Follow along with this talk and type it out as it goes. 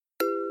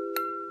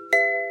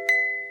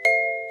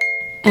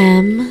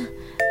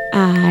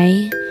MILF.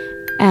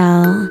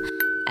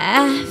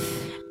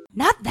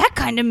 Not that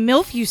kind of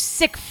MILF, you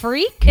sick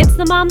freak. It's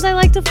the moms I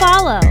like to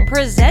follow.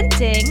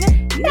 Presenting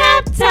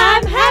Nap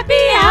Time Happy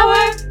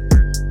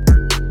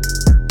Hour.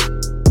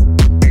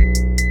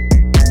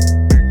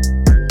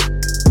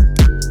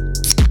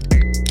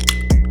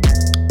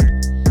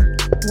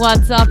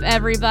 What's up,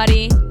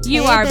 everybody?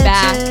 You are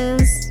back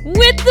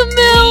with the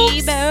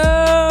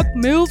MILFs.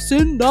 MILFs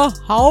in the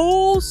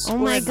house. Oh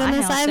my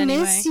goodness, I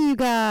miss you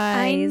guys.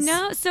 I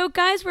know. So,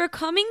 guys, we're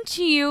coming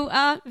to you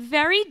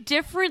very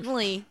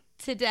differently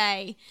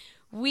today.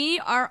 We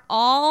are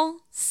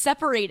all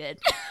separated.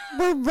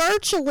 We're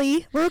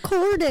virtually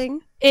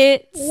recording. We're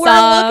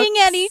sucks. looking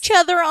at each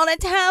other on a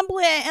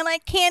tablet and I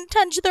can't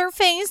touch their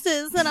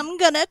faces and I'm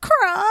gonna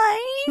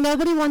cry.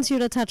 Nobody wants you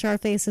to touch our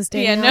faces,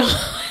 Danielle.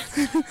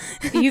 Yeah,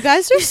 no. You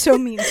guys are so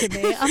mean to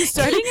me. I'm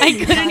starting I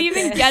couldn't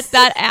even get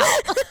that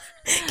out.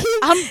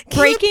 I'm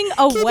breaking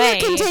away.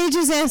 Keep your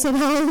contagious ass at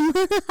home.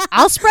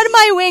 I'll spread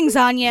my wings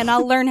on you and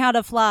I'll learn how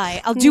to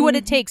fly. I'll do what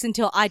it takes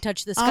until I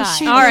touch the I'll sky.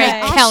 shoot All your-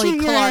 right, I'll Kelly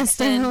shoot your ass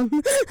Clarkson.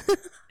 down.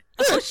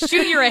 I'll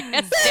shoot your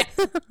ass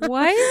down.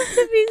 Why do you have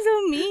to be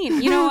so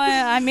mean? You know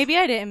what? Maybe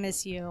I didn't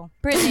miss you.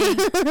 Brittany,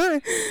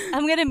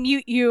 I'm going to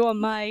mute you on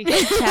my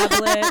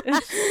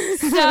tablet.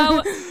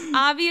 So,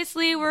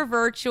 obviously, we're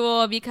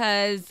virtual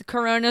because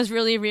Corona's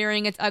really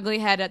rearing its ugly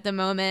head at the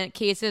moment.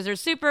 Cases are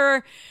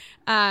super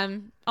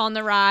on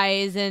the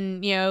rise,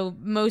 and, you know,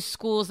 most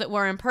schools that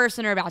were in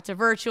person are about to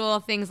virtual,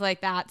 things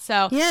like that.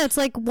 So, Yeah, it's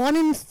like 1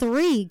 in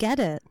 3. Get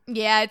it?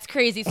 yeah, it's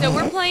crazy. So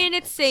we're playing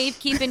it safe,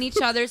 keeping each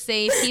other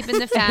safe, keeping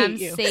the fam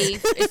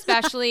safe,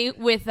 especially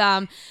with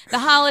the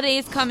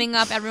holidays coming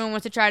up. Everyone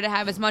wants to try to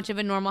have as much of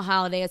a normal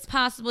holiday as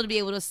possible to be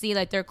able to see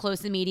like their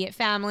close immediate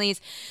families.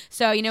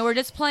 So, you know, we're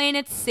just playing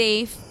it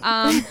safe.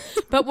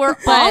 But we're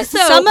also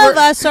Some of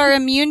us are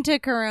immune to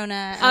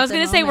Corona. I was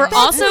going to say we're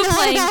also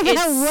playing it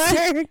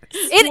safe.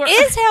 It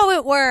is how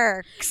it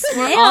works.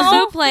 We're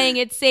also playing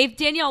it safe.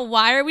 Danielle,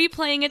 why are we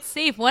playing it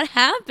safe? What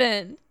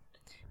happened?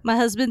 My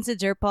husband's a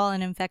dirtball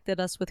and infected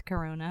us with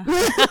Corona.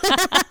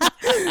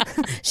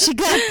 She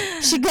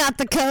got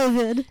the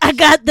COVID. I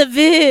got the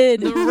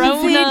vid. The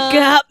Rona. vid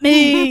got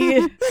me.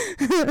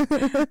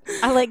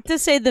 I like to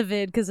say the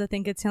vid because I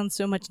think it sounds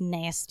so much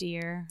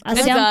nastier. I It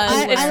like-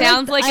 does. It I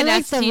sounds like an the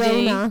STD.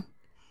 Rona.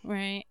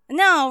 Right.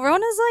 No,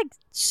 Rona's like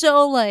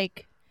so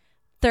like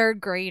third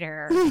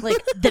grader.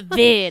 Like the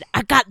vid.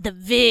 I got the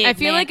vid. I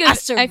feel man. like I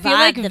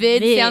survived the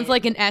vid sounds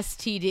like an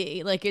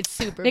STD. Like it's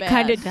super It bad.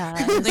 kind of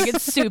does. Like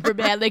it's super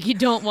bad. Like you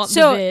don't want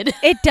So the vid.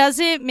 it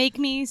doesn't make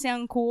me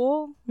sound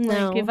cool.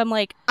 No. Like if I'm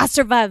like, I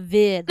survived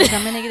vid, like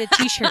I'm gonna get a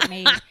t-shirt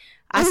made.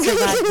 I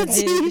survived the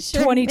vid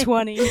T-shirt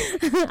 2020.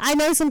 I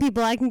know some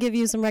people. I can give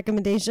you some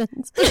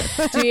recommendations.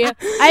 Do you?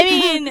 I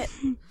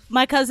mean,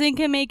 my cousin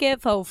can make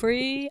it for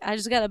free. I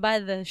just gotta buy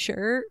the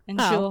shirt and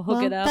she'll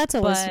hook it up. That's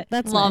always but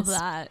that's Love nice.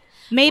 that.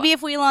 maybe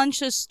if we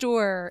launch a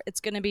store, it's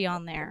gonna be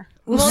on there.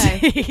 Well,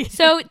 Okay.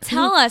 So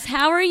tell us,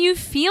 how are you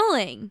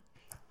feeling?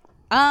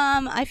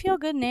 I feel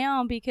good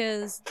now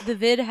because the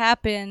vid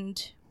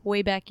happened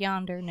way back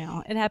yonder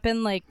now. It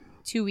happened like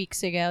 2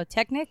 weeks ago.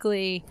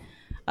 Technically,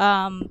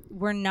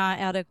 we're not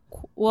out of,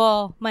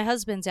 well, my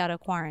husband's out of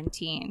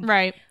quarantine.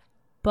 Right.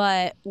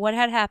 But what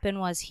had happened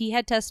was he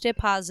had tested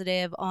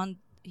positive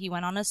he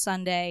went on a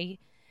Sunday.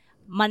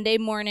 Monday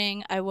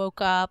morning, I woke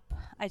up.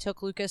 I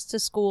took Lucas to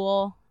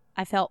school.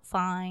 I felt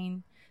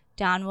fine.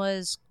 Don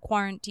was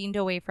quarantined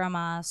away from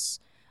us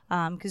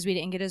because we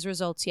didn't get his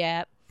results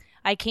yet.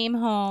 I came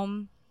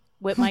home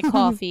with my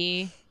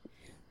coffee,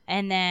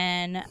 and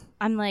then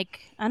I'm like,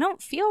 I don't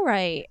feel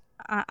right.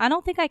 I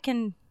don't think I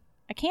can't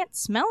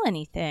smell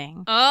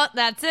anything. Oh,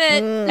 that's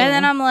it. And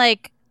then I'm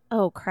like,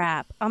 oh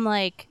crap. I'm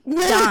like,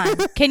 Don,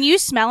 can you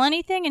smell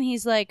anything? And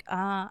he's like,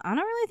 I don't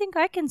really think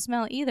I can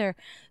smell either.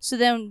 So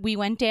then we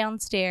went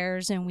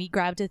downstairs and we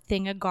grabbed a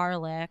thing of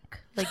garlic,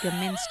 like a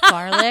minced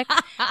garlic,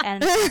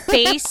 and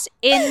face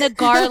in the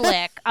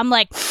garlic. I'm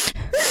like,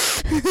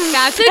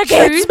 That's a I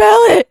can't true. smell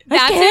it.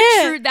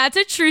 That's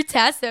a true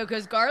test though,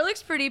 because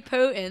garlic's pretty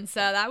potent. So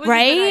that was a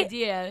Right? good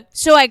idea.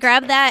 So I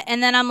grabbed that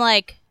and then I'm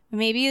like,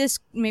 maybe it's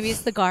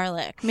the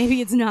garlic. Maybe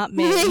it's not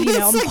me. Maybe You know,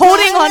 it's I'm the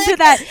holding on garlic. to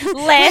that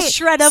last Wait,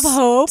 shred of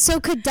hope. So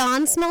could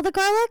Don smell the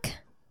garlic?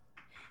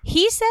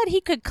 He said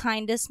he could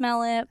kind of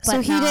smell it, but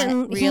So he not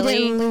didn't. really. He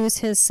didn't lose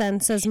his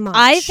sense as much.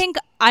 I think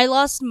I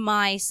lost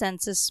my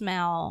sense of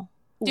smell.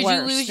 Did worse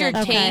you lose your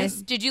than Okay.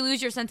 taste? Did you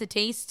lose your sense of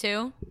taste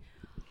too?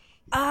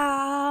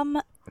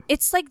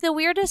 It's like the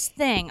weirdest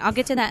thing. I'll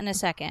get to that in a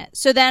second.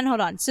 So then,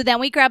 hold on. So then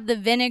we grabbed the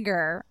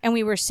vinegar and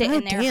we were sitting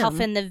Oh, there damn.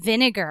 huffing the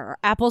vinegar,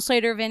 apple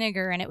cider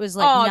vinegar, and it was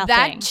like Oh, nothing.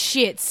 that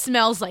shit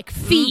smells like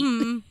feet.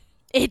 Mhm.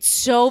 It's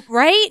so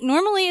right.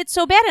 Normally it's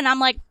so bad, and I'm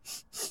like,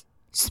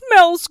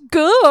 smells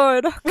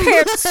good.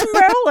 Can't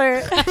smell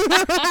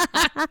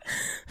it.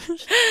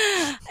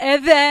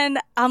 And then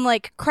I'm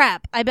like,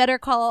 crap. I better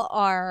call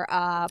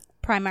our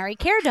primary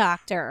care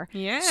doctor.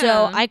 Yeah.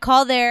 So I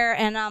call there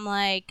and I'm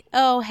like,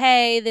 oh,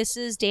 hey, this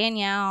is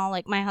Danielle.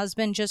 Like, my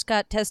husband just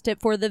got tested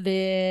for the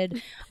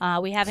vid.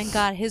 We haven't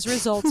got his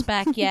results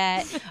back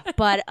yet,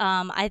 but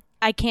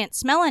I can't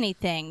smell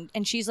anything.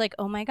 And she's like,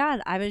 oh my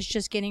God, I was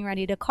just getting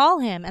ready to call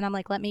him. And I'm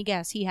like, let me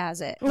guess, he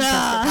has it. He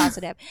tested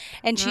positive.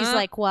 And she's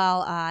like,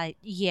 well,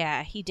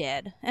 yeah, he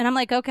did. And I'm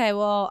like, okay,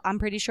 well, I'm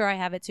pretty sure I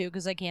have it too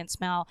because I can't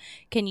smell.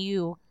 Can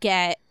you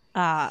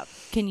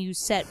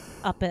set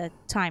up a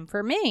time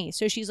for me?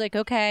 So she's like,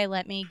 okay,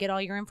 let me get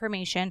all your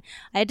information.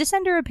 I had to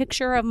send her a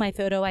picture of my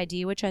photo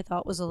ID, which I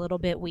thought was a little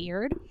bit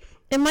weird.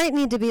 It might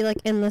need to be like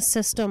in the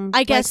system.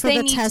 I guess for they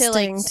the need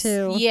testing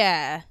to like, too.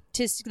 yeah.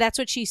 That's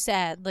what she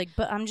said. Like,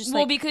 but I'm just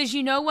well, like, because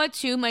you know what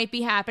too might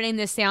be happening.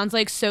 This sounds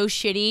like so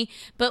shitty,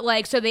 but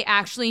like, so they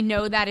actually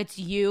know that it's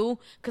you.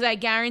 Because I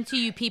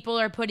guarantee you, people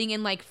are putting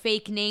in like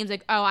fake names,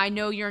 like, oh, I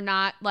know you're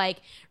not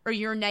like, or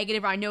you're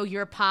negative, or I know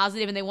you're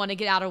positive, and they want to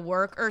get out of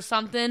work or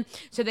something,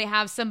 so they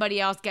have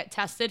somebody else get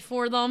tested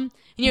for them.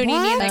 You know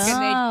what I mean?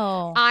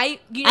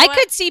 Like, I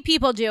could see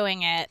people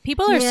doing it.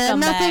 People are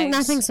scumbags.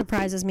 Nothing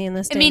surprises me in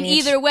this day I mean, and age.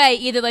 either way,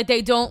 either like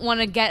they don't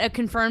want to get a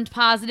confirmed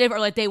positive, or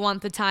like they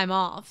want the time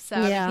off.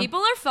 So Yeah. people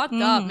are fucked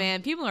up,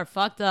 man. People are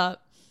fucked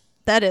up.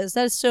 That is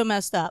so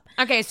messed up.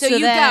 Okay, so you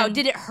go.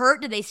 Did it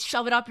hurt? Did they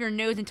shove it up your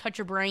nose and touch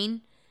your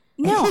brain?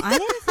 No, I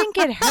didn't think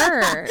it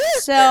hurt.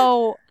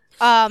 So,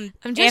 I'm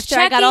just after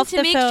I got checking off to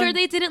the make phone, sure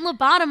they didn't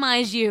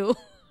lobotomize you.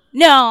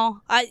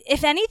 No,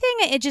 if anything,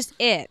 it just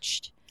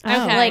itched.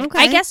 Oh, Okay. Like, okay.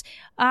 I guess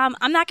I'm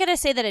not gonna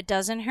say that it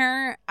doesn't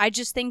hurt. I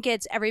just think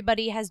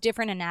everybody has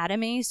different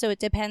anatomy, so it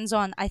depends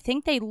on. I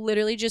think they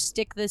literally just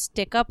stick the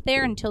stick up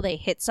there until they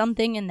hit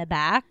something in the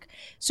back.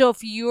 So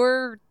if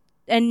your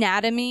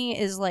anatomy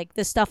is like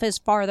the stuff is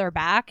farther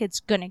back, it's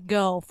gonna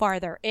go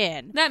farther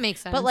in. That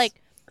makes sense. But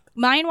like,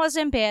 mine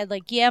wasn't bad.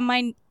 Like, yeah,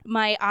 my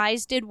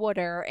eyes did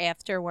water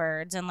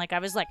afterwards, and like I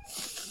was like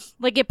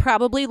it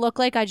probably looked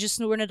like I just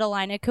snorted a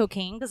line of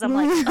cocaine because I'm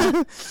like,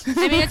 ugh.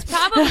 I mean, it's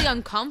probably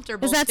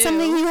uncomfortable. Is that too.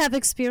 something you have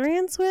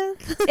experience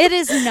with? It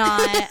is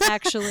not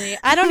actually.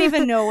 I don't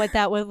even know what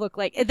that would look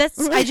like. I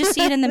just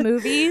see it in the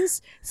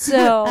movies,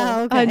 so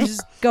Oh, okay. I'm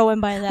just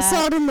going by that. I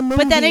saw it in the movies.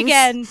 But then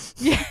again,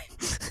 yeah.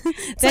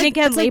 it's like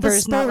labor the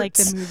is not like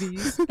the sports.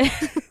 movies.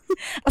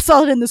 I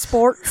saw it in the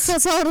sports I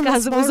saw it in the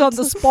because it was on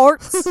the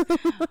sports.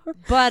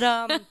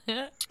 But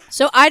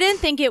so I didn't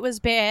think it was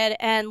bad,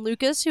 and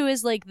Lucas, who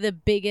is like the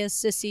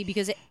biggest sissy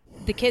because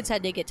the kids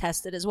had to get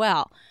tested as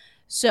well.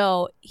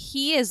 So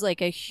he is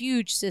like a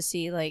huge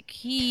sissy. Like,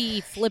 he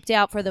flipped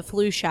out for the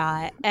flu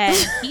shot and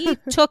he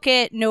took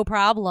it no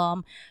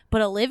problem.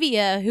 But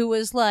Olivia, who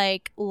was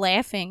like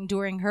laughing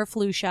during her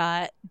flu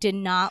shot, did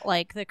not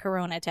like the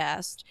corona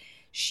test.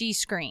 She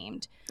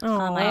screamed.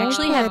 I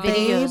actually have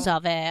videos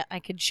of it. I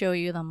could show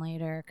you them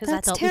later because I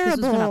That's thought Lucas was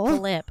going terrible. to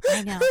flip.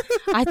 I know.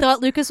 I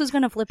thought Lucas was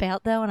going to flip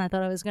out though, and I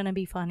thought it was going to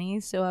be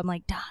funny. So I'm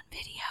like, Don,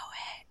 video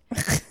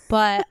it.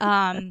 But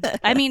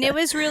I mean, it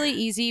was really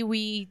easy.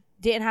 We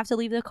didn't have to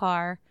leave the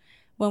car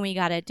when we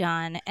got it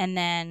done, and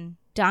then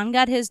Don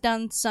got his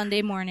done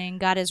Sunday morning,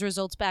 got his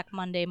results back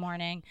Monday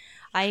morning.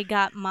 I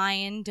got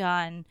mine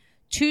done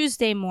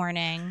Tuesday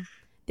morning.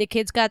 The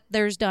kids got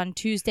theirs done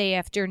Tuesday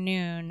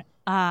afternoon.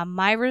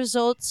 My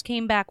results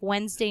came back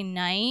Wednesday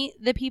night,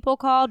 the people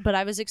called, but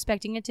I was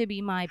expecting it to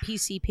be my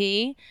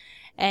PCP,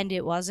 and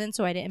it wasn't,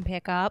 so I didn't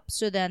pick up.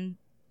 So then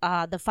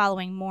the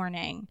following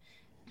morning,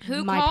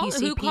 Who my called? PCP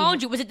Who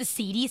called you? Was it the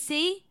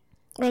CDC?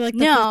 Or like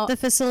the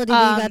facility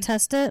where you got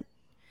tested?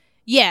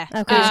 Yeah,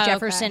 Okay. because Oh,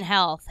 Jefferson okay.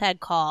 Health had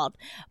called.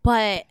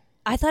 But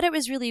I thought it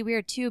was really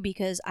weird, too,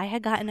 because I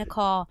had gotten a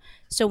call.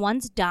 So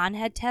once Don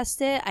had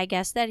tested, I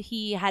guess that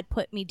he had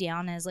put me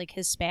down as, like,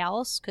 his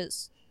spouse,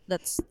 because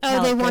that's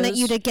how they it wanted goes.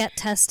 you to get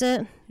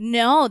tested?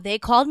 No, they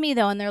called me,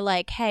 though, and they're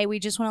like, hey, we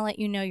just want to let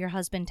you know your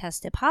husband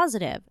tested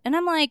positive. And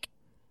I'm like,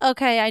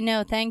 okay, I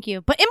know, thank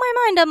you. But in my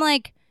mind, I'm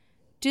like,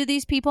 do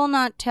these people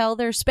not tell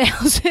their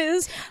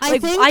spouses?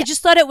 I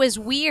just thought it was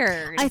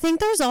weird. I think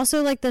there's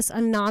also like this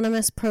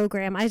anonymous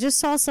program. I just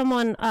saw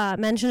someone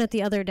mention it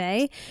the other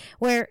day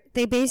where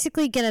they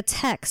basically get a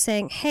text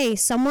saying, hey,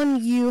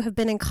 someone you have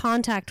been in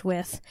contact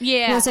with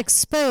was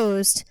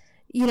exposed,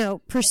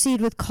 proceed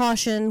with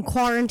caution,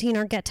 quarantine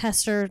or get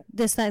tested or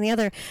this, that, and the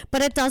other.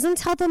 But it doesn't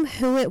tell them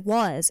who it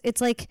was.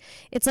 It's like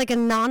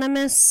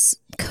anonymous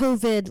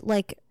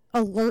COVID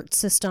alert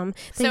system.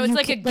 So it's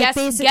like a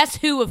guess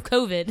who of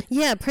COVID.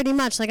 Yeah, pretty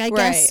much. I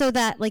guess so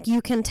that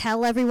you can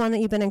tell everyone that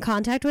you've been in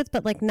contact with,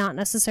 but not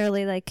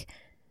necessarily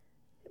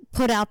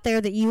put out there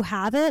that you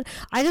have it.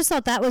 I just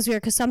thought that was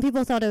weird because some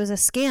people thought it was a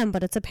scam,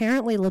 but it's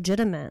apparently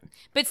legitimate.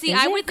 But see, Is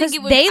I it? would think 'Cause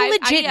it was. they I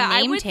legit I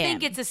named would him.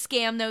 think it's a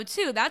scam though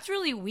too. That's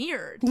really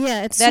weird.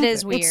 Yeah, That super,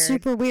 is weird. It's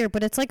super weird,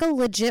 but it's like a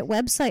legit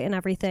website and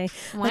everything.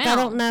 I Wow.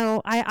 don't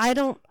know.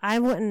 I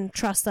wouldn't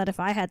trust that if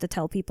I had to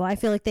tell people. I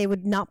feel like they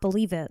would not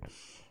believe it.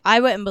 I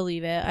wouldn't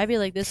believe it. I'd be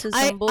like, this is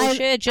some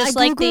bullshit. Just I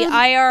like the Googled-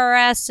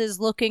 IRS is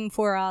looking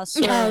for us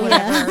or Oh,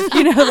 whatever.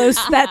 yeah.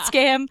 That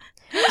scam.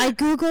 I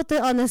Googled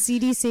it on the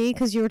CDC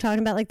because you were talking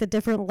about like the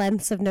different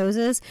lengths of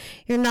noses.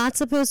 You're not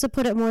supposed to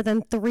put it more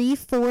than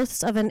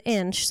 3/4 of an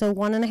inch, so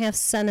 1.5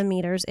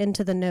 centimeters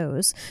into the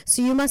nose.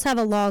 So you must have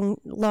a long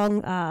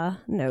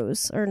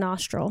nose or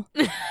nostril.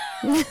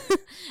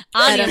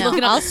 I don't know.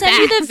 I'll send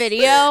you the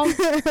video.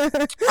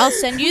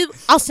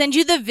 I'll send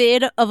you the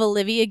vid of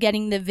Olivia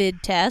getting the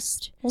vid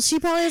test. Well, she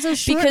probably has a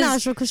short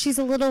nostril because she's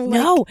a little.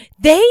 No,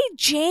 they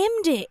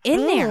jammed it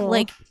in there.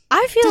 Like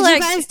I feel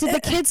did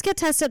the kids get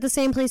tested at the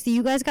same place that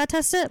you guys got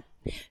tested?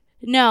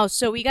 No,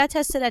 so we got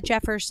tested at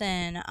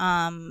Jefferson.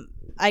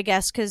 I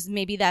guess because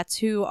maybe that's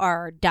who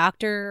our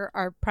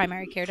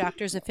primary care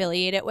doctor is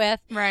affiliated with.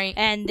 Right.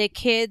 And the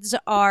kids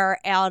are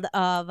out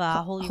of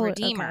Holy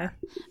Redeemer.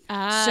 Okay.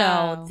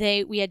 Oh.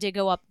 So we had to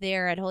go up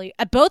there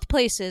at both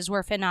places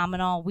were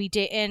phenomenal. We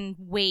didn't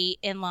wait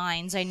in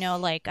lines. I know,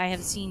 like, I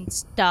have seen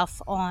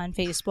stuff on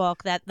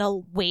Facebook that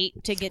the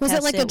wait to get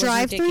tested was it like a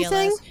drive-through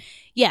thing?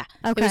 Yeah.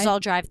 Okay. It was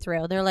all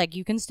drive-through. They're like,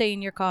 you can stay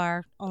in your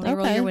car. Only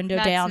roll your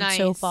window down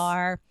so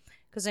far.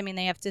 Because, I mean,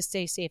 they have to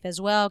stay safe as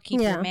well.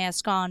 Keep your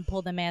mask on.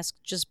 Pull the mask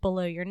just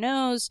below your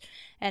nose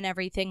and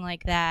everything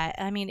like that.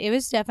 I mean, it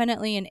was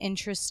definitely an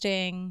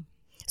interesting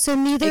So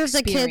neither of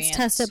the kids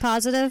tested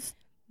positive?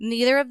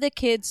 Neither of the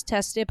kids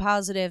tested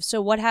positive.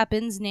 So what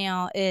happens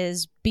now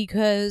is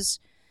because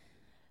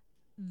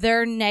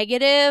they're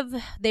negative,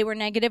 they were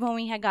negative when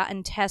we had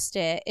gotten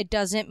tested, it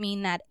doesn't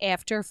mean that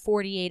after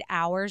 48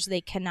 hours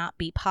they cannot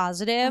be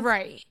positive.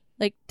 Right.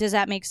 Like, does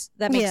that make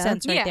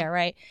sense right there,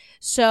 right?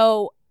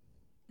 So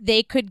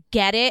they could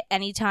get it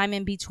anytime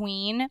in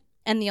between,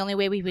 and the only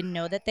way we would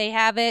know that they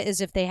have it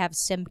is if they have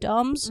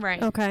symptoms.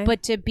 Right. Okay.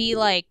 But to be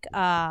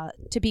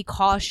to be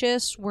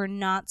cautious, we're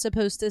not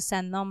supposed to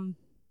send them,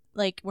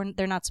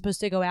 they're not supposed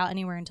to go out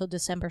anywhere until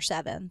December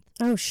 7th.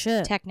 Oh,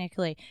 shit.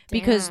 Technically. Damn.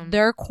 Because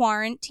their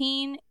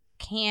quarantine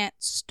can't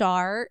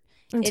start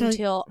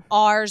until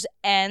ours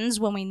ends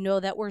when we know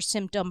that we're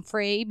symptom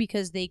free,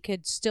 because they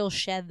could still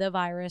shed the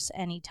virus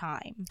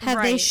anytime.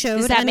 Have they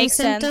showed any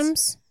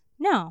symptoms?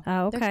 No.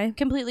 Oh, okay. They're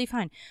completely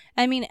fine.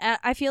 I mean,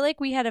 I feel like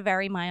we had a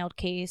very mild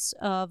case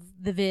of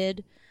the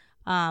vid.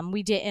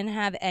 We didn't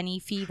have any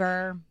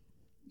fever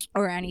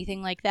or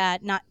anything like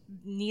that.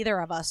 Neither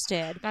of us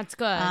did. That's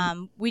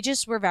good. We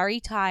just were very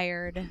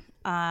tired.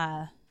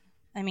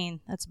 I mean,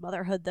 that's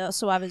motherhood, though,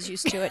 so I was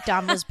used to it.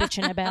 Dom was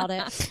bitching about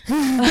it.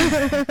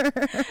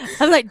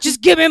 I'm like,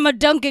 just give me my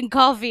Dunkin'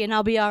 coffee and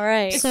I'll be all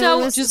right.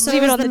 So just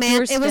leave it on the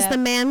doorstep. It was the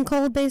man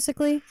cold,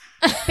 basically?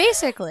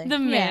 Basically. The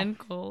man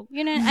cold.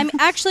 You know, I mean,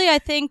 actually, I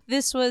think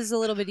this was a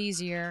little bit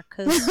easier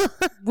because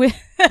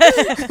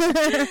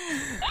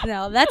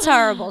no, that's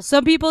horrible.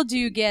 Some people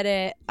do get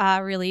it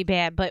really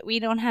bad, but we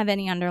don't have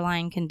any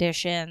underlying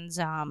conditions.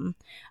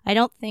 I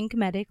don't think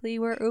medically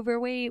we're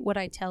overweight. What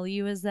I tell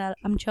you is that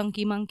I'm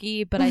chunky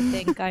monkey, but I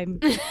think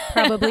I'm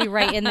probably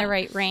right in the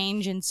right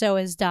range, and so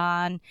is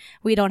Don.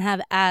 We don't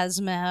have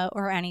asthma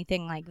or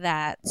anything like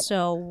that.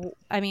 So,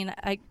 I mean,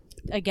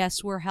 I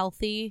guess we're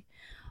healthy.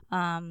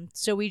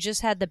 So we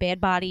just had the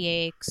bad body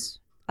aches.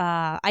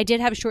 I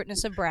did have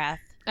shortness of breath.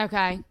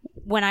 Okay.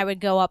 When I would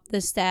go up the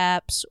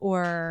steps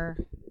or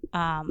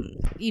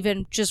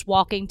even just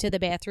walking to the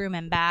bathroom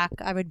and back,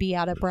 I would be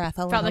out of breath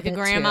a little bit. Felt like a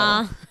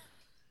grandma. Too.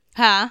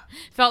 Huh?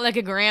 Felt like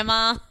a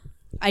grandma.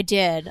 I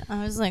did.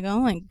 I was like, oh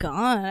my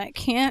God, I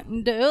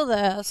can't do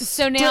this.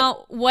 So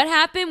now, what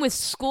happened with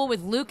school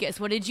with Lucas?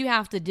 What did you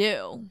have to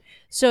do?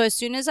 So as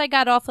soon as I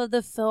got off of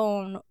the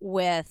phone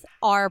with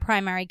our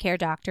primary care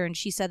doctor and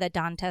she said that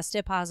Don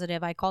tested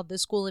positive, I called the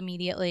school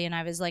immediately and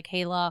I was like,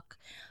 hey, look,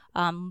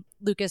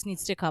 Lucas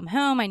needs to come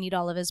home. I need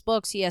all of his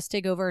books. He has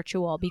to go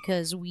virtual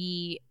because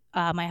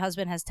my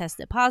husband has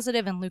tested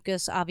positive and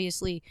Lucas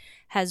obviously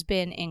has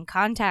been in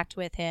contact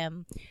with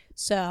him.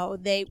 So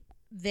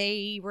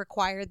they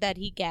required that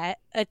he get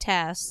a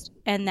test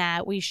and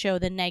that we show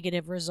the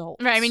negative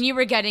results. Right. I mean, you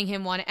were getting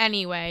him one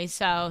anyway,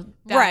 so.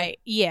 Right.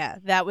 Yeah.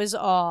 That was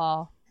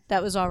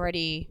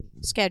already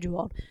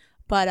scheduled.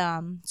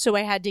 But, so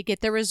I had to get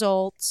the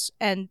results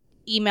and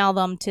email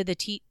them to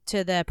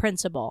the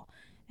principal.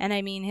 And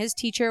I mean, his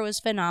teacher was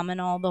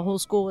phenomenal. The whole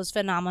school was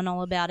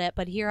phenomenal about it.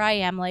 But here I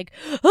am like,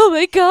 oh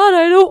my God,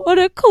 I don't want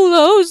to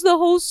close the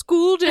whole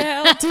school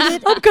down.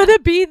 I'm going to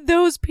be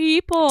those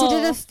people.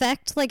 Did it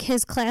affect like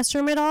his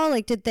classroom at all?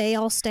 Like, did they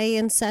all stay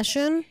in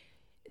session?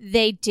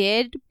 They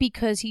did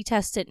because he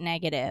tested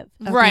negative.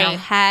 Okay.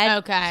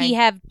 Right. He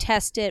have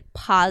tested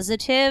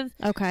positive.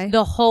 Okay.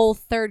 The whole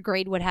third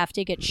grade would have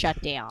to get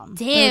shut down.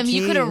 Damn,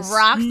 you could have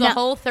rocked the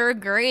whole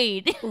third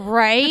grade.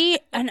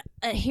 Right? And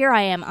here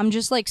I am. I'm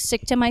just like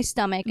sick to my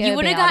stomach. You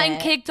would have gotten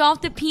kicked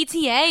off the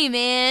PTA,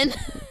 man.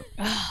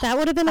 That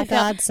would have been a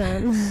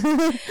godsend.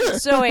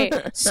 So wait.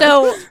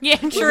 So yeah,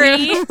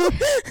 true.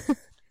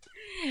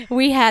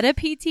 We had a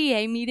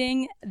PTA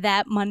meeting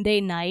that Monday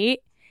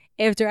night.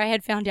 After I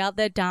had found out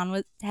that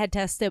Don had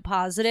tested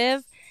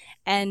positive.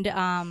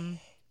 And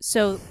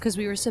so, because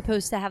we were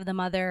supposed to have the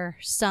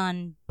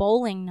mother-son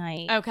bowling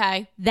night.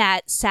 Okay.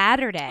 That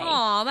Saturday.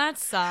 Oh, that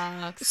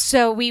sucks.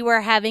 So we were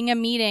having a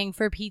meeting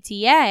for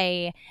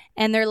PTA.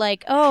 And they're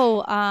like,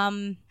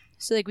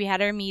 So like we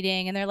had our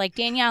meeting and they're like,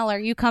 Danielle, are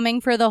you coming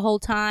for the whole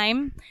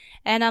time?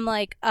 And I'm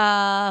like,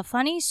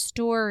 funny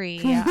story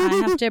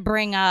I have to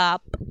bring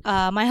up.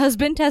 My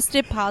husband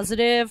tested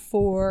positive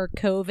for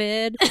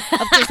COVID.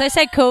 Of course, I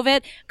said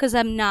COVID because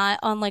I'm not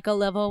on like a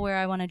level where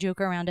I want to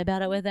joke around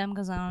about it with them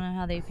because I don't know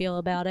how they feel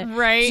about it.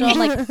 Right. So I'm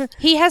like,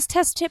 he has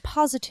tested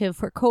positive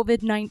for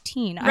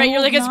COVID-19. Right,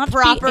 you're like as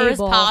proper as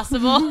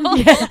possible.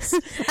 Yes.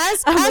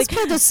 As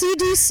per the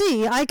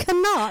CDC, I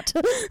cannot.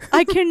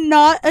 I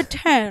cannot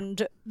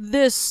attend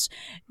this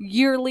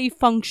yearly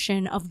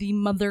function of the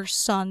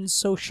mother-son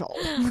social.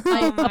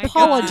 I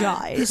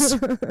apologize.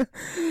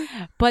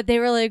 But they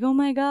were like, oh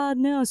my God,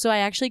 no. So I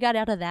actually got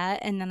out of that,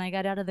 and then I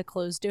got out of the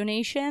clothes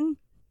donation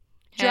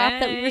drop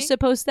that we were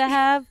supposed to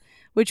have,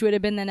 which would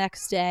have been the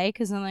next day,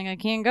 because I'm like, I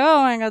can't go.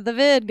 I got the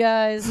vid,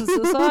 guys. I'm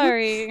so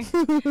sorry.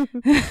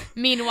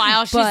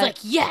 Meanwhile, she's like,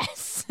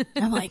 yes.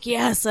 I'm like,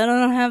 yes, I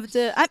don't have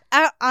to.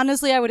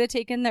 Honestly, I would have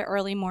taken the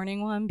early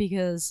morning one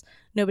because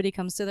nobody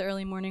comes to the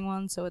early morning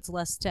one, so it's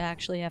less to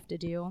actually have to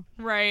do.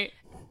 Right.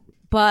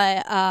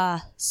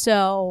 But,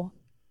 so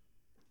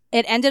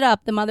it ended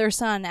up, the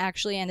mother-son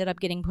actually ended up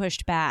getting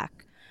pushed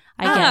back,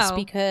 I guess,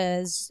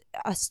 because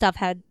stuff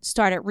had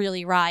started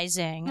really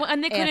rising. Well,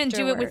 and they couldn't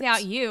do it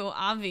without you,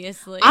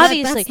 obviously.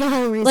 Obviously. That's the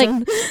whole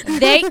reason.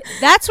 Like,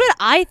 that's what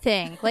I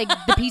think. Like,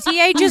 the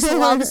PTA just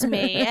loves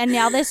me, and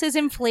now this is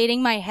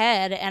inflating my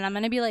head, and I'm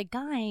going to be like,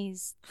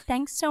 guys,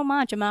 thanks so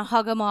much. I'm going to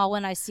hug them all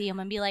when I see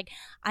them and be like,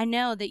 I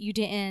know that you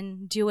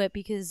didn't do it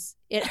because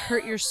it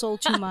hurt your soul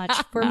too much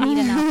for me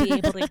to not be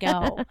able to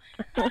go.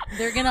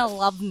 They're going to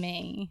love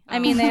me. I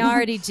mean, they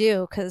already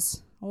do,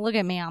 because look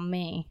at me on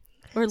me.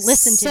 Or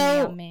listen to me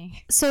on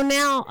me. So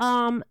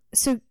now,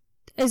 so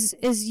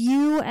is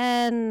you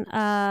and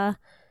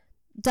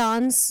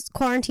Don's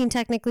quarantine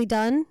technically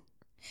done?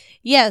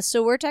 Yeah,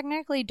 so we're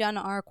technically done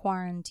our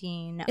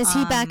quarantine. Is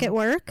he back at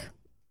work?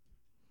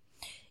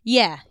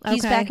 Yeah,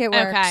 he's back at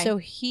work. Okay. So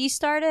he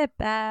started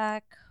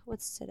back,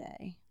 what's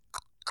today?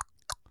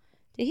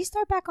 Did he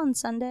start back on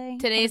Sunday?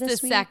 Today's the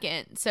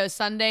 2nd, so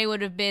Sunday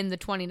would have been the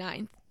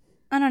 29th.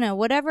 I don't know.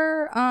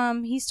 Whatever.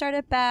 He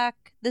started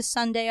back the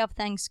Sunday of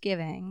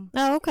Thanksgiving.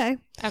 Oh, okay.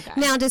 Okay.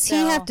 Now, does he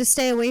have to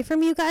stay away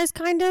from you guys,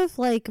 kind of,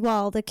 like,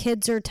 while the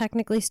kids are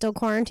technically still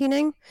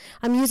quarantining?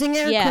 I'm using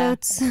air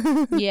quotes.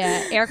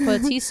 Yeah, air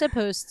quotes. He's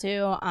supposed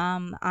to.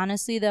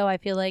 Honestly, though, I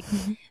feel like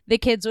the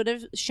kids would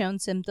have shown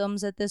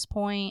symptoms at this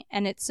point,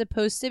 and it's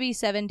supposed to be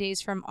 7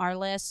 days from our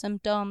last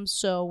symptoms,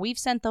 so we've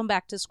sent them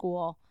back to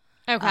school.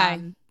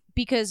 Okay.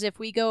 Because if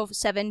we go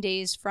 7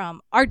 days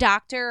from, our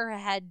doctor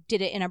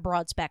did it in a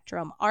broad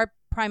spectrum. Our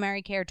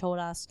primary care told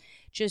us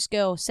just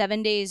go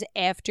 7 days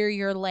after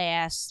your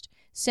last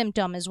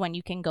symptom is when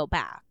you can go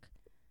back.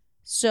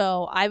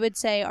 So I would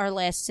say our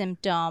last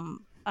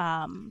symptom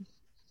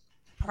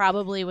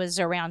probably was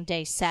around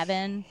day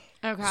 7.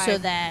 Okay. So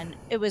then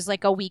it was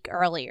like a week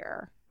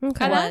earlier.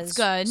 Okay. That's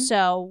good.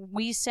 So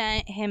we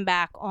sent him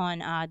back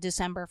on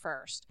December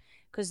 1st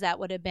because that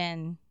would have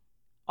been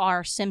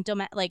our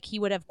symptom, like he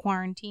would have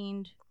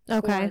quarantined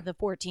for the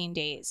 14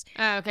 days.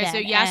 Oh, okay, so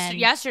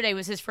yesterday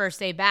was his first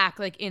day back,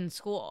 like in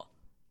school.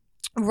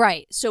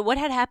 Right. So what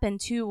had happened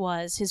too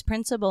was his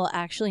principal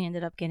actually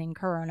ended up getting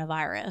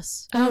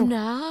coronavirus. Oh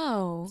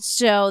no.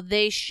 So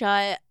they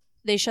shut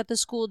the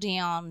school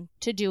down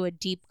to do a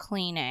deep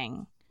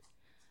cleaning.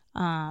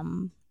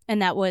 And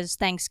that was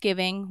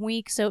Thanksgiving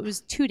week, so it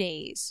was 2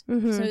 days.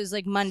 Mm-hmm. So it was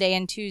like Monday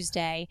and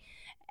Tuesday,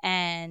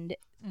 and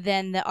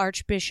then the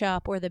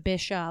archbishop or the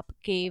bishop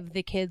gave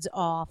the kids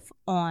off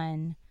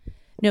on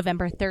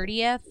November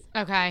 30th.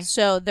 Okay.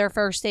 So their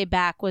first day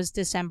back was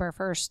December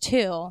 1st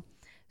too.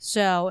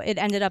 So it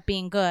ended up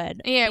being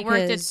good. Yeah, it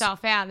worked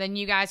itself out. Then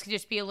you guys could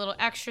just be a little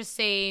extra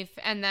safe,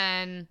 and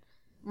then...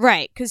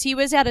 Right, because he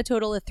was at a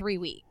total of 3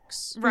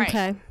 weeks. Right.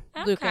 Okay.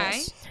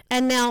 Lucas.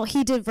 And now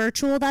he did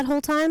virtual that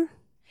whole time?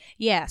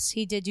 Yes,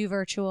 he did do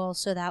virtual,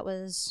 so that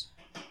was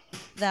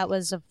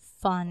a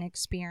fun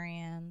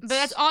experience. But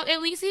that's all.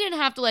 At least he didn't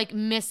have to like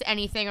miss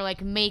anything or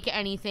like make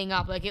anything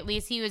up. Like at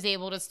least he was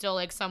able to still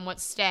like somewhat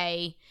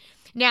stay.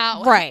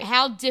 Now, right.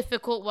 How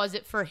difficult was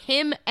it for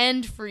him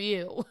and for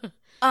you?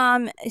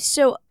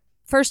 So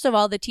first of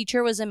all, the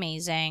teacher was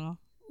amazing.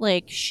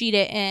 Like she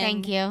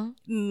didn't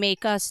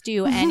make us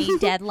do any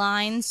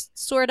deadlines,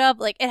 sort of.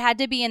 Like it had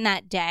to be in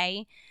that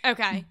day.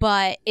 Okay.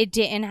 But it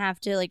didn't have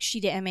to, like she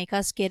didn't make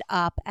us get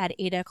up at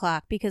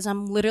 8:00 because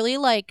I'm literally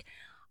like,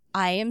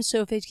 I am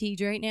so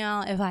fatigued right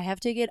now. If I have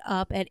to get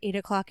up at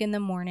 8:00 in the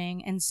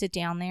morning and sit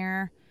down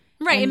there,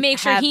 right, and make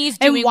sure he's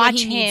doing what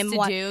he needs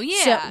to do,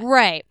 yeah, so,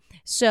 right.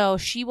 So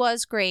she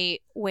was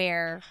great,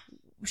 where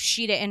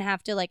she didn't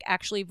have to like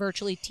actually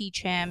virtually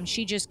teach him.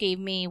 She just gave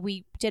me.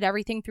 We did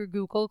everything through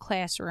Google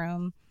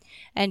Classroom,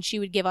 and she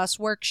would give us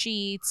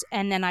worksheets,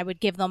 and then I would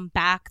give them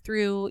back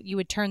through. You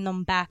would turn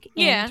them back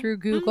in through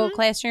Google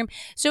Classroom.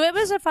 So it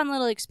was a fun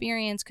little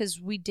experience because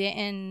we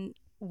didn't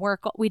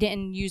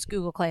use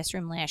Google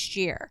Classroom last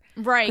year,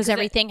 right? Because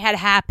everything had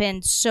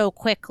happened so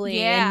quickly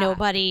and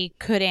nobody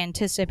could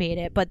anticipate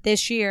it. But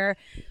this year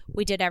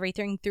we did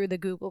everything through the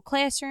Google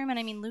Classroom, and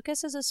I mean,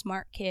 Lucas is a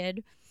smart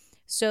kid,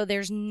 So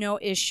there's no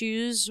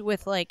issues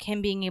with like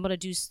him being able to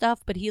do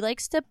stuff, but he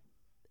likes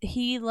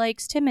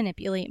to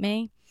manipulate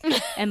me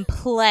and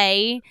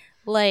play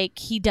like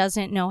he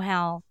doesn't know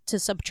how to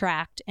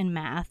subtract in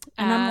math.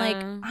 And I'm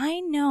like, I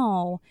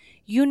know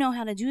you know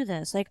how to do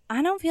this. Like,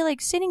 I don't feel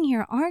like sitting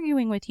here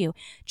arguing with you.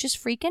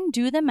 Just freaking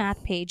do the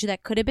math page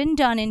that could have been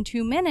done in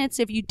 2 minutes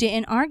if you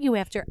didn't argue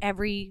after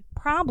every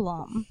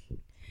problem.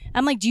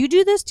 I'm like, do you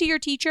do this to your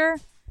teacher?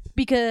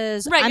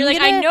 Because you're like,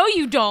 I know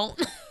you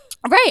don't.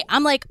 Right.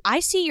 I'm like, I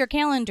see your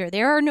calendar.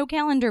 There are no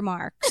calendar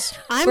marks.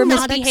 I'm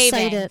not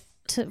excited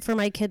for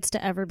my kids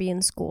to ever be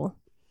in school.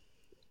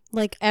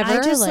 Like, ever?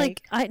 I just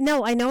I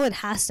know it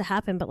has to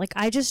happen, but like,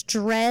 I just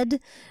dread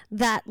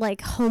that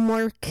like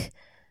homework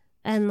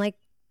and like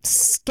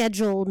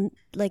schedule,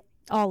 like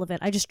all of it.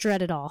 I just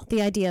dread it all.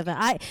 The idea of it.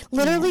 I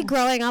literally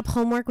growing up,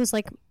 homework was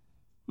like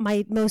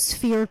my most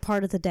feared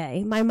part of the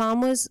day. My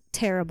mom was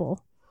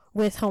terrible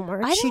with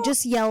homework. She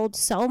just yelled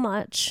so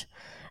much,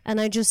 and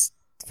I just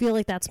feel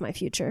like that's my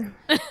future.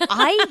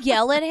 I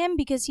yell at him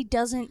because he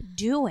doesn't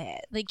do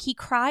it. Like, he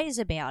cries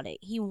about it.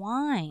 He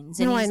whines.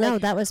 And I know.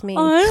 That was me.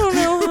 I don't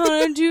know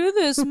how to do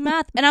this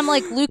math. And I'm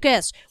like,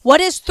 Lucas, what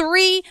is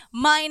 3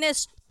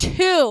 minus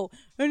 2?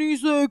 And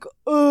he's like,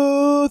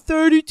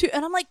 32.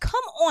 And I'm like,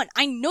 come on.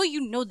 I know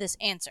you know this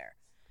answer.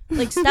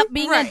 Like, stop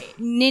being a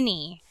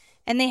ninny.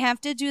 And they have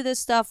to do this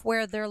stuff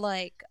where they're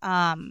like,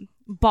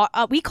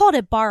 we called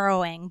it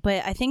borrowing,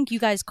 but I think you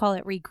guys call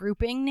it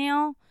regrouping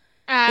now.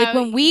 Like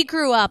when we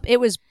grew up, it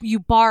was you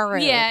borrow.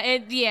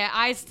 Yeah,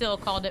 I still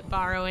called it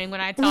borrowing when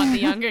I taught the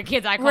younger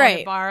kids. I called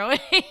it borrowing,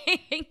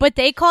 but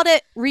they called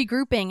it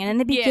regrouping. And in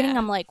the beginning,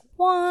 I'm like,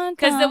 what?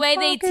 Because the way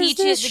they teach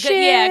it,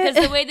 because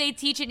the way they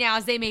teach it now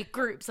is they make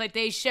groups. Like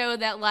they show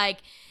that like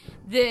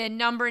the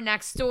number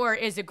next door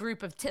is a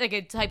group of like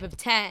a type of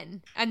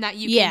 10, and that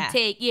you can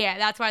take. Yeah,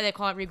 that's why they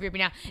call it regrouping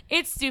now.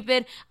 It's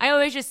stupid. I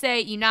always just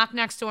say you knock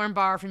next door and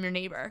borrow from your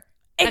neighbor.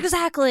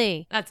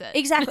 Exactly. That's it.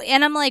 Exactly.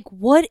 And I'm like,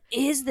 what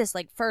is this?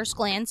 Like, first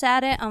glance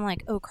at it, I'm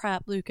like, oh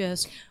crap,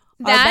 Lucas.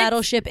 Our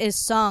battleship is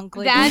sunk.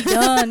 Like, we're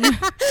done.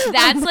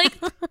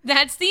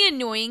 That's the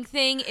annoying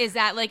thing is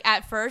that, like,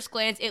 at first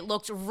glance, it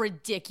looks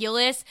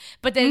ridiculous.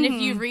 But then if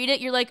you read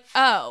it, you're like,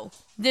 oh,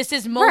 this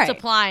is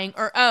multiplying,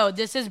 or oh,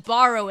 this is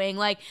borrowing.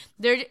 Like,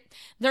 they're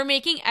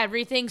making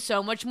everything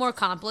so much more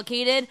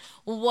complicated.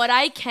 What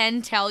I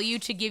can tell you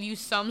to give you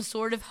some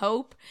sort of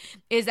hope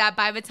is that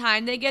by the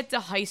time they get to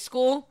high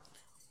school,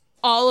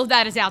 all of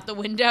that is out the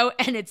window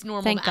and it's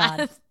normal math.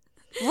 God.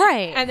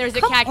 Right. And there's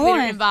a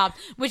calculator involved,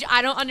 which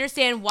I don't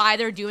understand why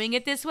they're doing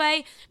it this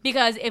way.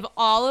 Because if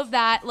all of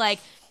that, like,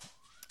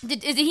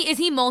 is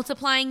he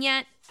multiplying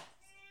yet?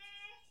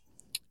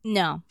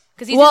 No.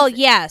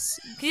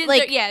 Yes.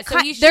 Like,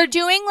 they're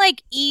doing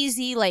like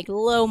easy, like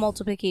low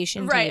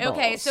multiplication tables. Right.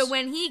 Okay. So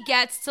when he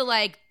gets to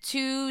like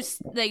 2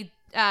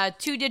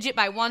 digit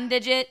by 1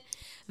 digit,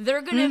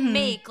 they're going to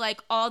make like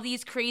all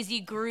these crazy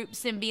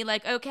groups and be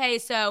like, okay,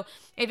 so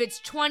if it's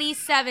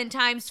 27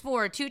 times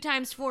 4, 2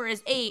 times 4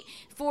 is 8,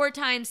 4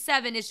 times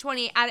 7 is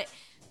 20.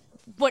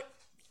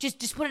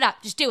 Just put it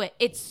up. Just do it.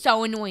 It's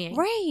so annoying.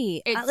 Right.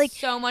 It's like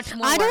so much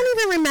more. I don't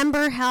even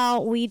remember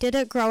how we did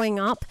it growing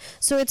up.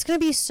 So it's going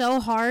to be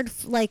so hard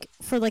for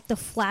the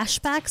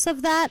flashbacks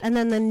of that and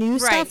then the new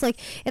stuff.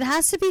 Like, it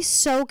has to be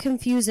so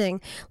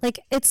confusing. Like,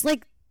 it's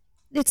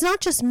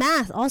not just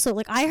math. Also,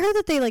 like, I heard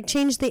that they like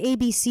changed the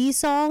ABC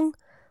song,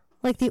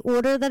 like the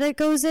order that it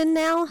goes in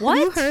now. What?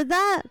 Have you heard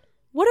that?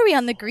 What are we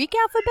on the Greek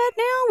alphabet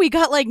now? We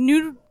got like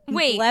new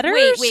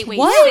letters. Wait.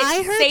 What?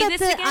 I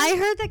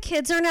heard that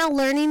kids are now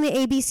learning the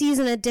ABCs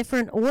in a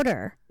different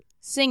order.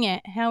 Sing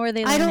it. How are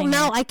they learning? I don't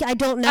know. I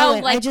don't know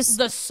it. Like I just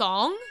the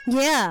song.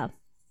 Yeah.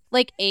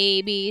 Like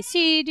A B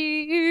C D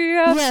E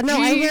F G. Yeah. No,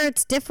 I hear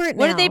it's different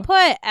now. What did they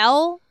put?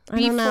 L. I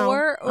don't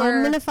know.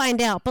 I'm gonna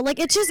find out. But like,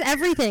 it's just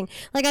everything.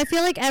 Like, I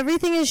feel like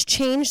everything has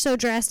changed so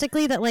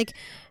drastically that like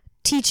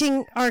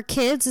teaching our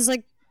kids is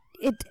like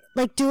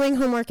doing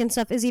homework and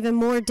stuff is even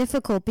more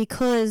difficult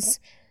because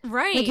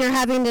like you're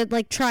having to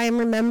like try and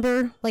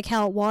remember like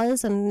how it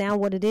was and now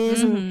what it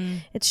is,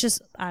 and it's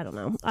just I don't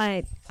know.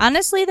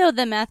 Honestly though,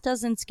 the math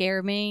doesn't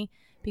scare me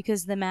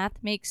because the math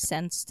makes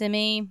sense to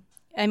me.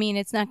 I mean,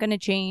 it's not going to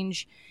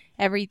change.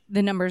 The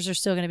numbers are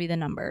still going to be the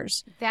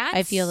numbers.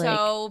 I feel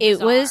so like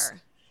bizarre. It was.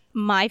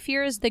 My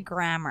fear is the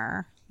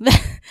grammar.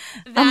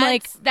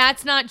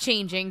 That's not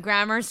changing.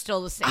 Grammar's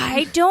still the same.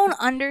 I don't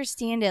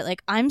understand it.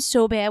 Like, I'm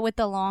so bad with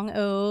the long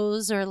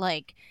O's or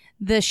like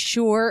the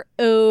short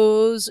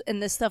O's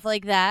and the stuff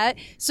like that.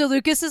 So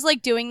Lucas is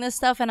like doing this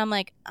stuff and I'm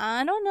like,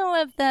 I don't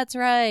know if that's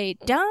right.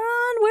 Don,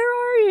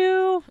 where are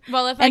you?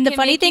 Well, the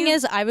funny thing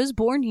is I was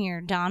born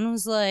here. Don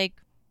was like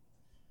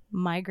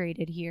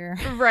migrated here.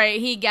 Right.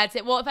 He gets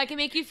it. Well, if I can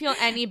make you feel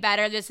any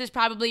better, this is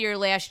probably your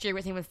last year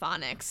with him with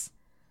phonics.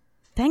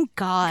 Thank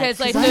God. Because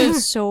like I'm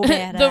so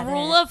bad the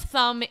rule of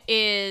thumb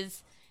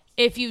is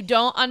if you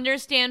don't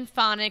understand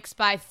phonics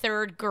by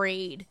 3rd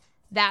grade,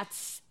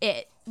 that's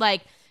it.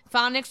 Like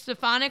phonics, the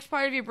phonics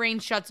part of your brain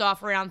shuts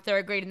off around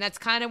 3rd grade, and that's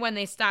kind of when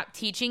they stop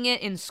teaching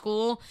it in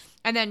school,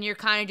 and then you're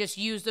kind of just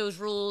use those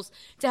rules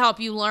to help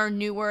you learn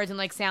new words and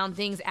like sound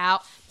things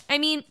out. I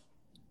mean,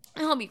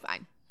 he'll be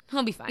fine.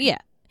 Yeah.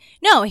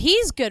 No,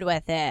 he's good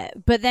with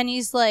it. But then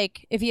he's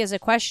like, if he has a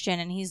question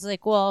and he's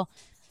like, well,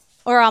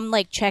 or I'm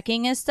like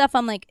checking his stuff,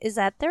 I'm like, is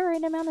that the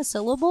right amount of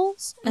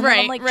syllables? And then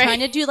I'm like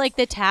trying to do like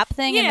the tap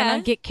thing, and then I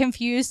get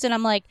confused, and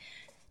I'm like,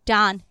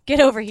 Don,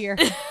 get over here.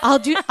 I'll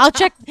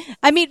check.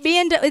 I mean,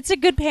 it's a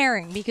good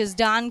pairing because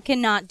Don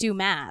cannot do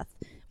math.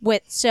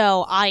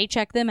 So I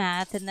check the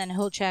math, and then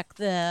he'll check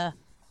the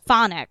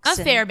phonics. A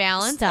fair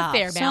balance. So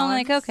I'm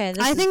like, okay,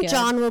 I think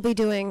John will be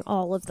doing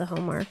all of the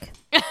homework.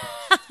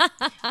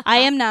 I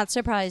am not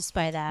surprised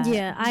by that.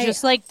 Yeah.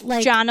 Just like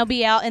John will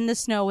be out in the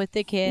snow with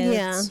the kids.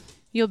 Yeah.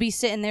 You'll be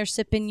sitting there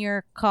sipping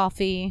your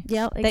coffee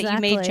exactly. that you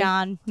made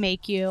John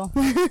make you.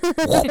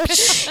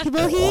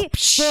 Well,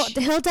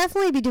 he'll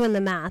definitely be doing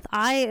the math.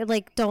 I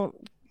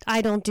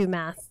don't do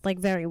math like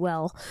very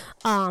well.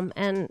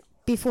 And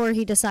before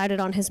he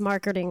decided on his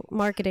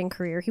marketing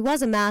career, he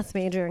was a math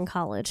major in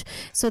college.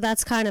 So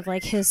that's kind of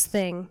like his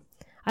thing.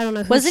 I don't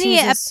know who Wasn't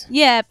chooses...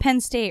 he at Penn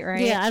State,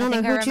 right? Yeah, I don't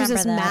know who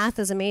chooses math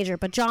as a major,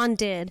 but John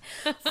did.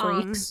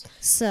 Freaks.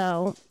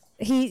 So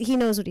he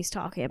knows what he's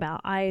talking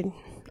about. I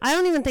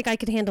don't even think I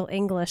could handle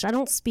English. I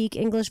don't speak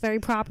English very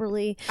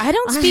properly. I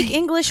don't speak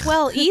English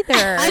well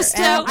either.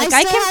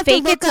 I can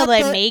fake it till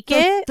I make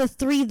it. The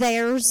 3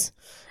 there's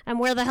and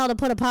where the hell to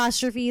put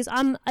apostrophes.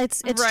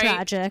 It's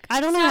tragic.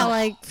 I don't know how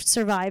I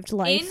survived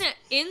life.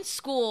 In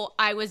school,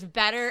 I was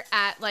better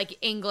at like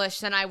English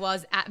than I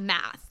was at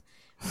math.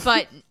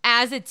 But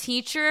as a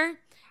teacher,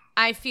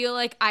 I feel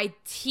like I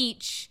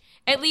teach,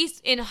 at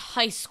least in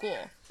high school,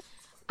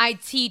 I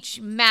teach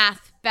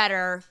math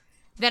better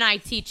than I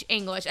teach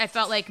English. I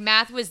felt like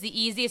math was the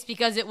easiest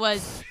because it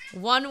was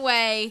one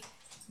way.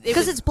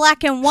 Because it's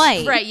black and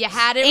white. Right, you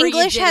had it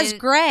English or you has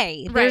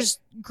gray. Right. There's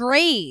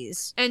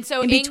grays and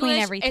so in between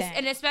English, everything.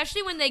 And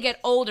especially when they get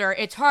older,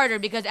 it's harder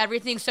because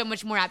everything's so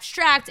much more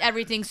abstract.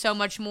 Everything's so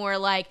much more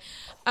like,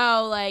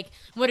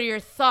 what are your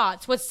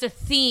thoughts? What's the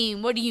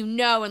theme? What do you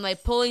know? And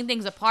like pulling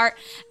things apart.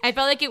 I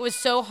felt like it was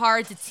so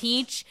hard to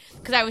teach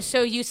because I was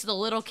so used to the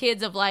little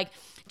kids of like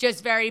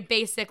just very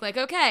basic, like,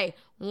 okay,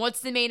 what's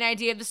the main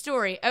idea of the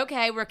story?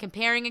 Okay, we're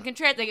comparing and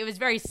contrasting. Like, it was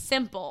very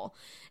simple,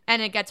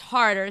 and it gets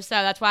harder. So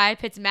that's why I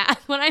picked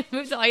math when I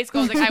moved to high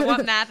school. I was like, I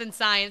want math and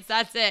science.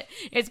 That's it.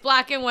 It's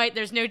black and white.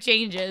 There's no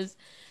changes.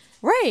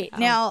 Right.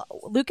 Now,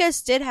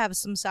 Lucas did have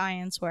some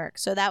science work,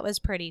 so that was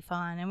pretty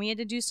fun. And we had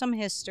to do some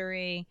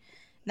history.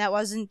 That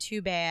wasn't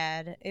too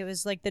bad. It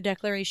was like the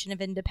Declaration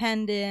of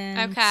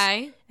Independence.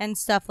 Okay. And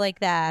stuff like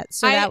that.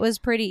 So that was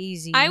pretty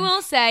easy. I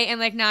will say, and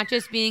like not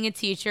just being a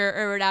teacher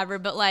or whatever,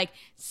 but like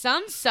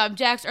some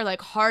subjects are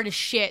like hard as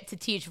shit to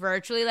teach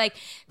virtually. Like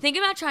think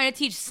about trying to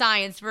teach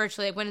science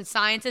virtually. Like when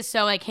science is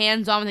so like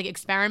hands-on with like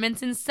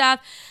experiments and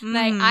stuff.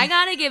 Like I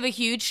gotta give a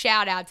huge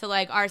shout out to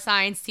like our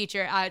science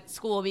teacher at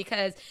school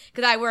because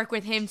I work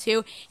with him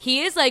too.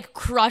 He is like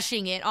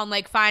crushing it on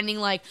like finding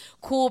like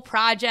cool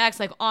projects,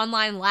 like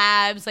online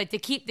labs, like to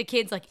keep the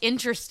kids like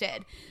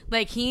interested.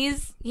 Like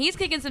he's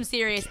kicking some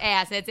serious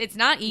ass. It's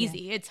not easy.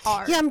 Yeah. It's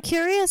hard. Yeah, I'm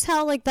curious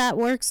how like that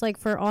works like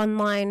for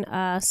online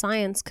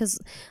science because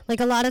like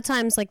a lot of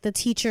times like the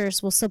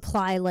teachers will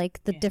supply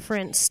like the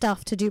different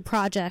stuff to do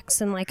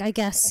projects and like I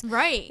guess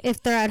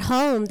if they're at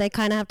home they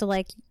kind of have to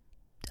like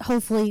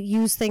hopefully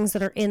use things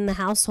that are in the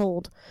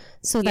household.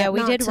 So that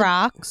we did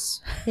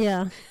rocks.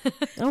 Yeah.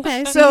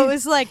 Okay. So it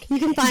was like you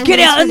can find get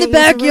out in the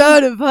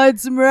backyard and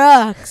find some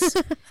rocks.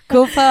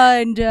 Go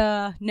find.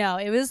 No,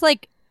 it was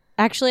like.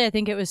 Actually, I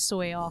think it was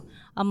soil.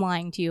 I'm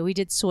lying to you. We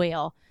did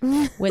soil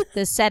with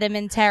the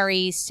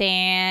sedimentary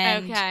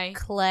sand,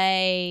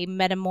 clay,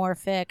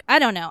 metamorphic. I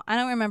don't know. I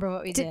don't remember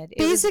what we did.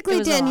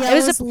 Basically,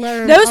 Danielle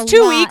learned those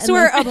 2 weeks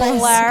were a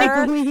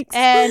blur,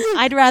 and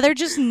I'd rather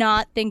just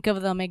not think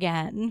of them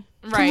again.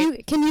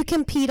 Right? Can you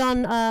compete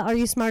on? Are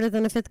you smarter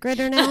than a 5th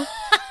grader now?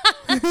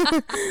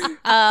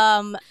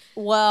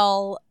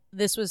 Well.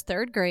 This was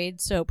 3rd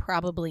grade, so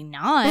probably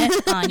not.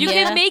 You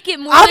can make it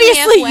more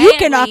Obviously, than halfway, you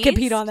cannot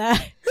compete on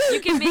that. You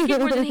can make it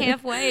more than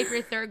halfway if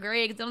you're 3rd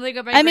grade. Because don't they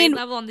go by grade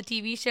level on the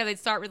TV show? They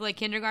start with like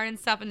kindergarten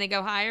stuff and they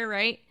go higher,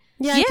 right?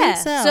 Yeah, I think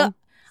so.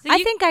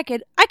 I think I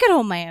could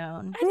hold my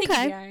own. I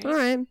think all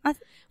right.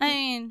 I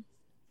mean,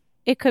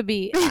 it could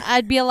be.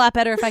 I'd be a lot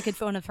better if I could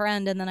phone a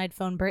friend and then I'd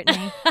phone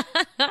Brittany.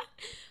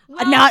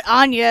 Well, not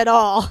Anya at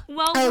all.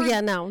 Well,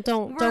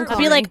 don't call I'd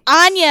be like,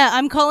 Anya,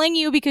 I'm calling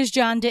you because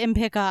John didn't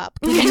pick up.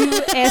 Can you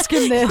ask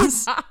him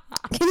this?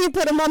 Can you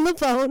put him on the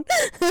phone?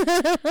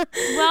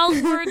 Well,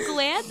 we're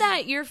glad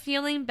that you're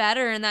feeling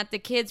better and that the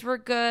kids were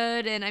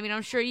good. And I mean,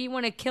 I'm sure you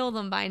want to kill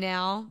them by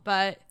now,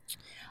 but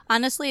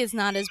honestly, it's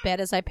not as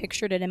bad as I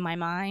pictured it in my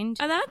mind.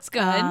 Oh, that's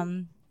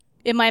good.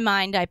 In my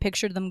mind, I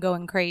pictured them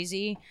going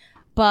crazy.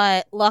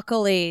 But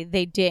luckily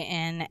they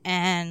didn't,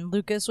 and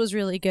Lucas was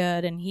really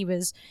good, and he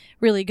was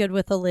really good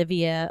with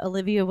Olivia.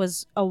 Olivia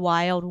was a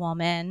wild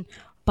woman,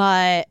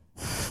 but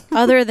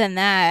other than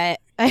that,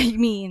 I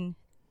mean,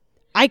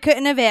 I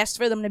couldn't have asked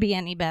for them to be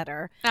any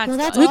better.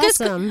 That's Lucas,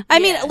 awesome. I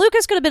mean,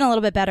 Lucas could have been a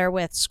little bit better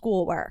with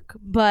schoolwork,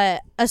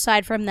 but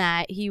aside from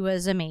that, he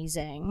was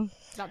amazing.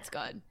 That's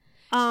good.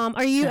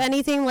 Are you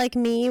anything like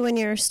me when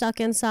you're stuck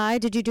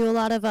inside? Did you do a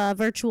lot of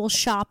virtual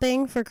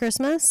shopping for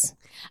Christmas?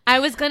 I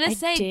was going to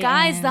say,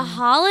 guys, the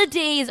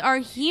holidays are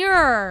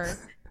here.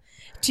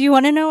 Do you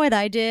want to know what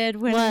I did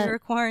when we were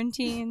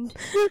quarantined?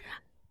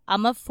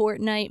 I'm a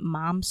Fortnite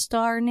mom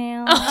star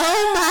now.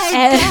 Oh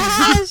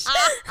my gosh.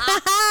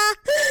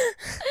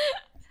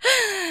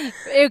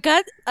 It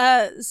got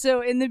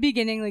so in the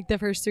beginning, like the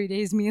first 3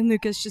 days, me and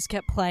Lucas just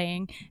kept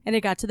playing, and it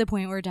got to the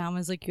point where Don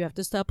was like, "You have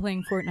to stop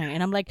playing Fortnite,"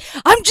 and I'm like,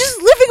 "I'm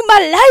just living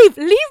my life.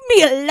 Leave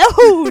me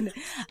alone.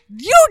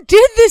 You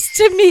did this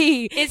to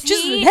me.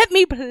 Let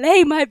me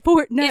play my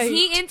Fortnite." Is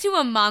he into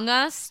Among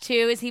Us too?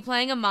 Is he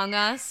playing Among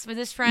Us with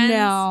his friends?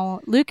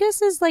 No,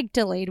 Lucas is like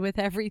delayed with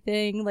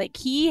everything. Like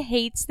he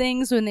hates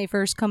things when they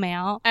first come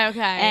out.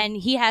 Okay, and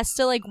he has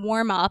to like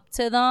warm up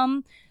to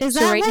them. Is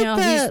so that right like now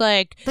he's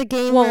like the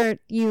game where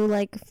you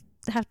like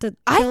have to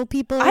kill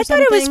people or I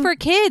something? thought it was for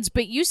kids,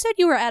 but you said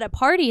you were at a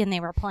party and they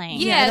were playing.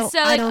 Yeah,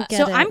 I don't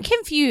get it. I'm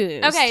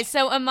confused. Okay,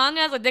 so Among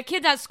Us, like the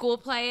kids at school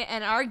play it,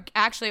 and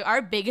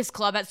our biggest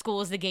club at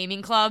school is the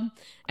gaming club.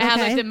 It has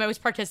like the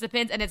most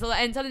participants, and it's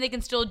something they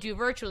can still do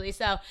virtually.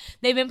 So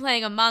they've been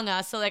playing Among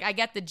Us. So like I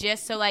get the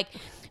gist. So like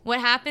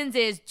what happens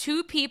is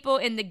 2 people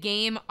in the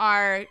game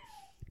are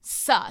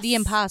sus. The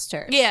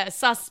imposters. Yeah,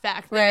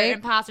 suspect. They're Right.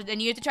 imposters.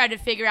 And you have to try to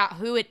figure out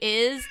who it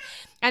is.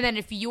 And then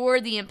if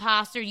you're the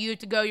imposter, you have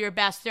to go your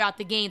best throughout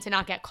the game to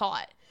not get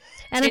caught.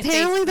 And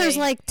apparently there's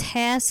like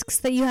tasks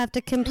that you have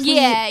to complete.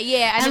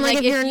 Yeah. And like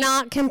if you're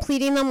not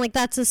completing them, like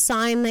that's a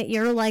sign that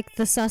you're like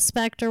the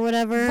suspect or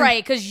whatever.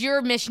 Right, because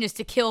your mission is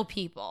to kill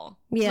people.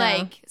 Yeah.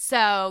 Like,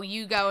 so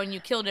you go and you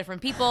kill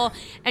different people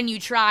and you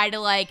try to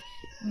like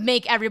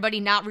make everybody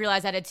not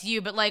realize that it's you.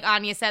 But like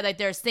Anya said, like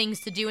there's things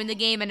to do in the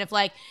game, and if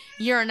like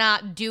you're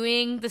not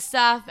doing the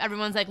stuff,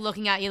 everyone's like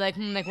looking at you like,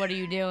 like what are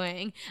you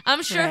doing?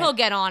 I'm sure he'll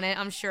get on it.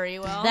 I'm sure he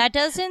will. That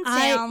doesn't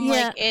sound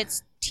like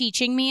it's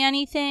teaching me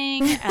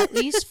anything. At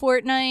least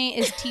Fortnite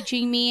is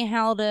teaching me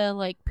how to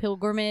like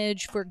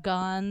pilgrimage for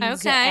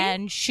guns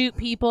and shoot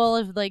people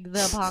if like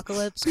the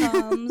apocalypse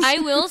comes. I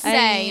will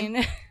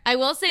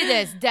say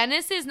this.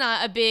 Dennis is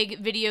not a big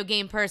video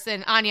game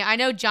person. Anya, I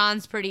know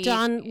John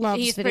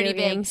loves he's video pretty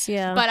games, big.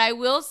 Yeah. But I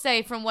will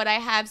say from what I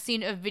have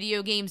seen of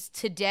video games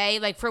today,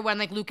 like for when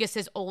like Lucas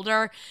is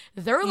older,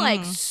 they're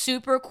like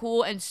super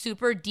cool and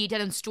super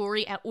detailed and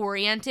story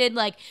oriented.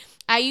 Like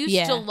I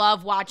used to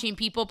love watching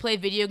people play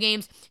video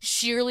games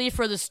sheerly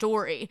for the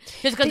story,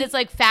 just because it's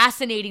like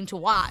fascinating to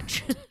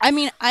watch. I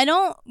mean,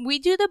 we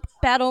do the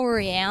battle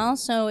royale,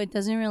 so it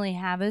doesn't really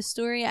have a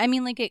story. I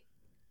mean, like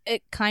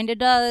it kind of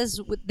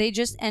does. They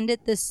just ended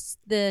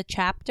the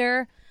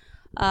chapter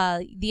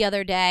the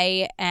other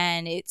day,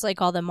 and it's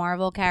like all the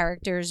Marvel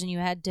characters, and you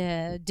had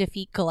to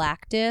defeat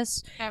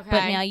Galactus. Okay.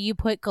 But now you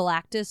put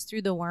Galactus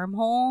through the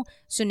wormhole,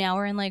 so now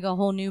we're in like a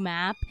whole new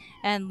map.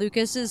 And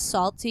Lucas is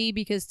salty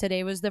because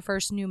today was the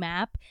first new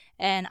map,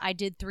 and I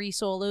did 3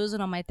 solos,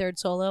 and on my 3rd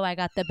solo, I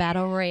got the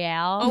battle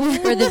royale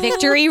or the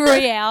victory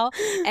royale,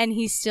 and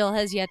he still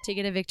has yet to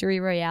get a victory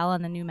royale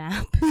on the new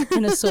map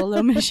in a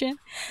solo mission.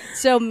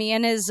 So me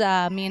and his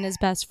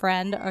best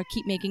friend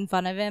keep making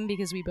fun of him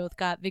because we both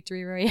got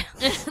victory royale.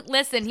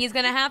 Listen, he's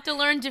gonna have to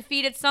learn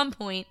defeat at some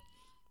point.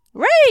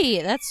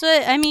 Right. That's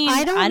what I mean.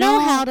 I don't know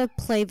how to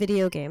play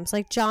video games.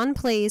 Like John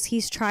plays,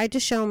 he's tried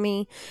to show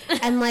me,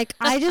 and like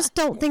I just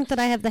don't think that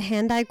I have the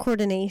hand-eye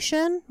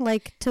coordination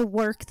like to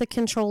work the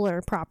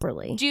controller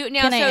properly.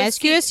 Can I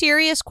ask you a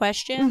serious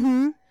question?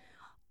 Mm-hmm.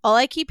 All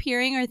I keep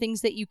hearing are things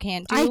that you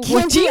can't do. I can't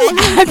what do do you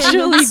anything.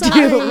 actually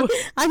do?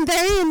 I'm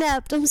very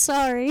inept. I'm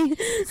sorry.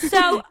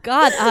 So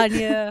God,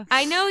 Anya.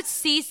 I know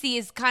Cece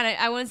is kind of,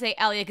 I wouldn't say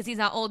Elliot because he's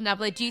not old enough,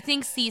 but like, do you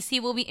think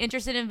Cece will be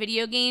interested in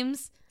video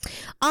games?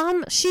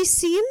 She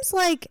seems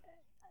like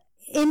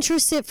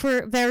interested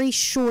for very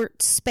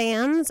short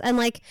spans, and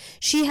like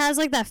she has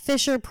like that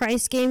Fisher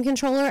Price game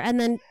controller, and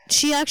then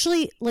she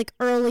actually like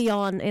early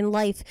on in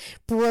life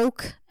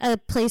broke a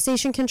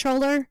PlayStation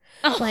controller.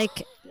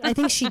 Like I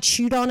think she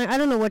chewed on it. I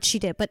don't know what she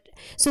did, but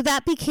so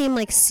that became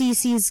like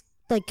Cece's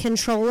like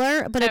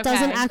controller, but it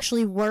doesn't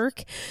actually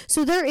work.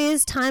 So there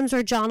is times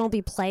where John will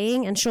be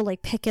playing and she'll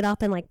like pick it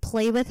up and like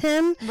play with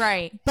him.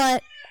 Right.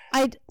 But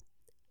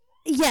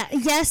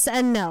yes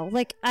and no.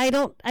 Like I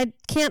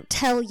can't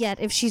tell yet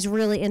if she's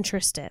really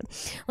interested.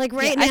 Like now,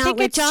 I think like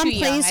it's John too young.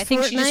 plays I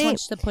think Fortnite, she just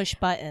wants to push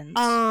buttons.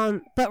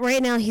 But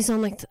right now he's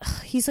on like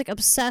he's like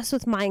obsessed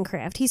with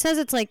Minecraft. He says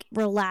it's like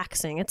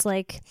relaxing. It's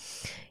like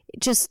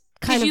just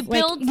kind of you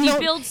build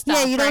stuff.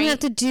 Yeah, you don't right? have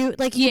to do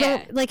like you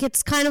don't like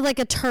it's kind of like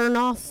a turn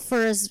off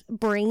for his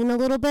brain a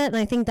little bit, and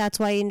I think that's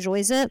why he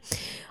enjoys it.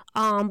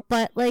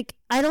 But like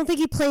I don't think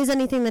he plays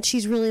anything that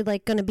she's really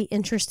like going to be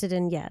interested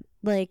in yet.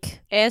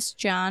 Like ask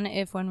John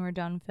if when we're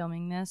done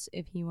filming this,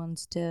 if he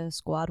wants to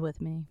squad with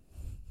me.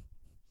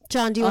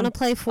 John, do you want to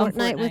play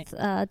Fortnite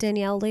with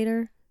Danielle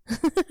later?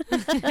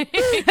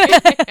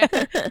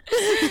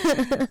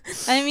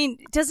 I mean,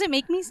 does it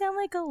make me sound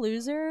like a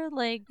loser?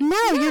 Like, no,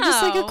 you're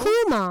just like a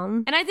cool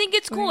mom. And I think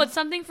it's cool. It's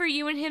something for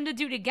you and him to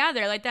do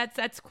together. Like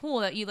that's cool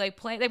that you like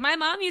play. Like my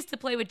mom used to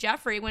play with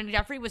Jeffrey when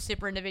Jeffrey was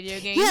super into video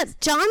games. Yeah,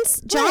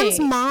 John's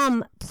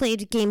mom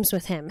played games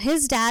with him.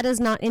 His dad is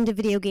not into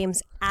video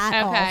games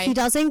at all. He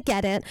doesn't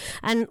get it,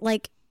 and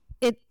like.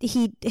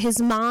 His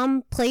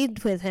mom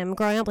played with him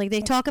growing up. Like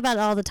they talk about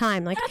it all the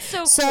time. Like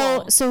that's so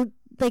cool. So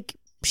like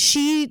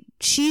she's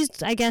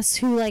I guess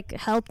who like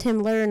helped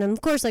him learn, and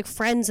of course like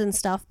friends and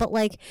stuff. But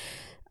like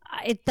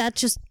that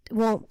just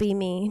won't be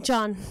me.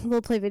 John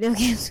will play video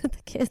games with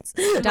the kids.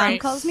 Don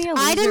calls me a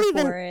loser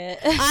for it.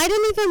 I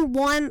didn't even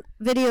want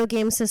video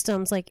game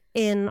systems like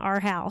in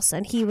our house,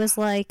 and he was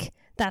like,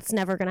 that's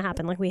never going to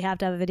happen. Like, we have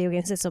to have a video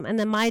game system. And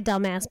then my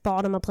dumbass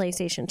bought him a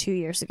PlayStation 2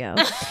 years ago.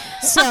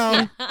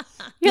 So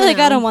you're like,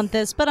 I don't want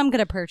this, but I'm going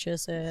to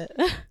purchase it.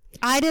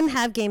 I didn't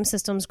have game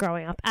systems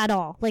growing up at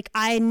all. Like,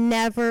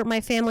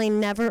 my family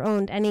never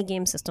owned any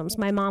game systems.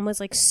 My mom was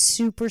like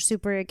super,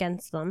 super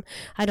against them.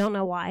 I don't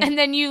know why. And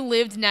then you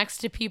lived next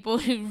to people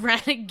who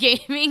ran a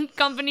gaming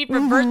company for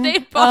birthday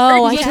parties.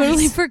 Oh, I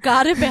totally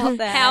forgot about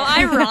that. How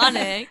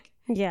ironic.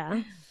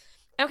 Yeah.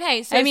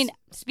 Okay, so I mean,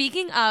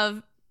 speaking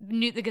of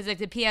new, because like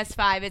the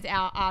PS5 is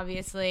out,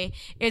 obviously.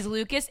 Is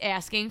Lucas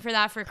asking for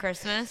that for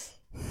Christmas?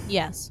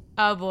 Yes.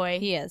 Oh boy,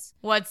 he is.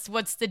 What's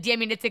the? I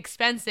mean, it's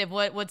expensive.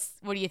 What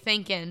are you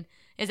thinking?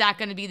 Is that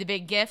going to be the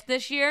big gift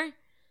this year?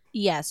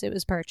 Yes, it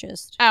was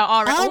purchased. Oh,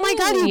 all right. Oh my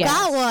God, you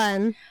got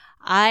one.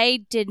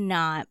 I did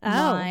not. Oh.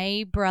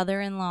 My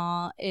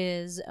brother-in-law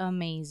is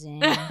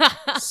amazing.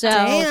 So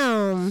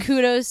damn.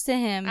 Kudos to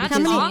him. That's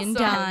awesome.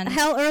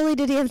 How early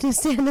did he have to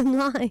stand in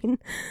line?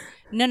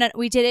 No,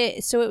 we did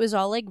it. So it was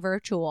all like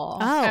virtual.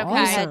 Oh,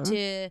 okay.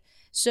 Awesome.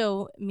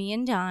 So me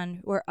and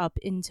Don were up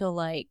until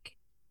like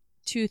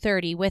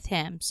 2:30 with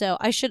him. So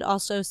I should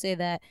also say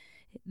that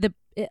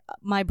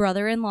my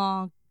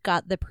brother-in-law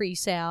got the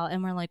pre-sale,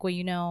 and we're like, well,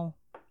 you know,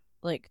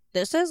 like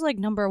this is like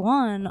number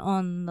 1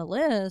 on the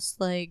list.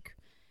 Like,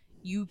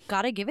 you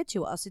gotta give it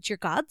to us. It's your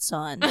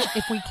godson.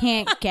 If we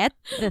can't get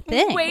the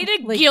thing, way to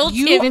like, guilt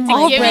you him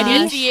into giving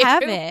it to you.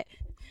 Have it.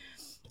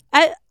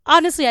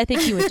 Honestly, I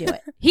think he would do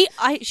it.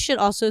 I should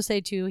also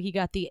say too, he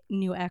got the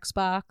new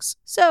Xbox,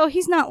 so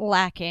he's not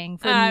lacking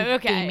for new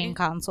gaming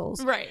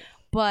consoles. Right.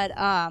 But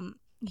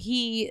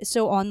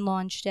so on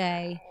launch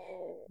day,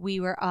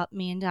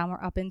 me and Don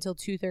were up until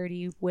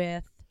 2:30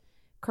 with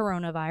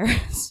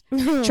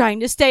coronavirus, trying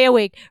to stay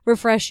awake,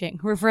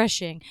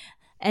 refreshing.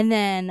 And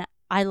then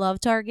I love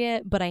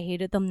Target, but I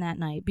hated them that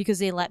night because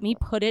they let me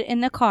put it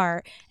in the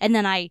cart, and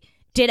then I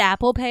did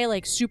Apple Pay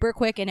like super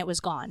quick, and it was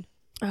gone.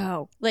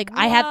 Oh, like what?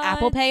 I have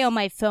Apple Pay on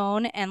my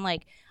phone, and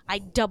like I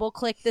double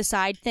clicked the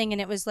side thing,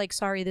 and it was like,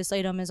 sorry, this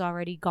item is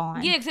already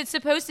gone. Yeah, because it's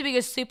supposed to be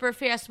a super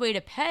fast way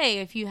to pay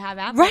if you have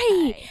Apple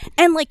Pay. Right.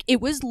 And like it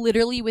was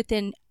literally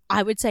within,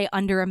 I would say,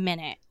 under a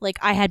minute. Like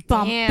I had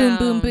boom,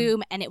 boom,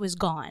 boom, and it was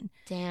gone.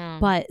 Damn.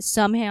 But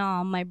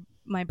somehow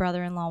my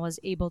brother-in-law was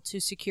able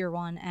to secure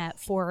one at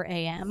 4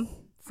 a.m.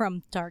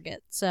 from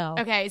Target. So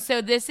okay,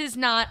 so this is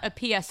not a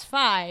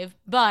PS5,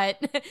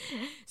 but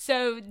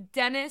so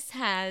Dennis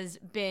has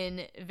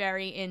been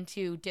very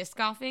into disc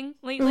golfing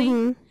lately.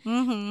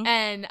 Mm-hmm.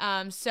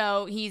 And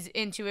so he's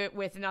into it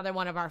with another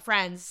one of our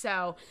friends.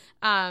 So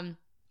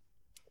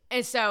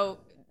so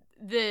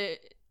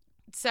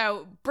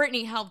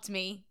Brittany helped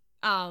me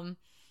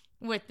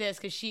with this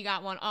because she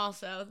got one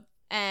also.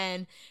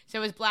 And so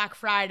it was Black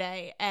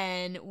Friday,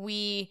 and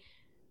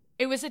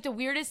it was like the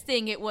weirdest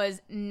thing. It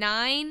was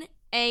 9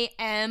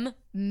 a.m.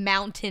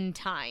 Mountain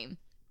Time.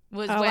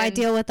 I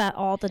deal with that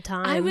all the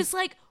time. I was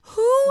like,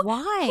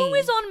 why? Who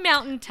is on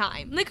Mountain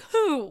Time? Like,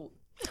 who?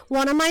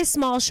 One of my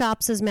small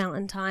shops is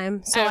Mountain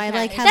Time, so I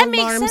like have that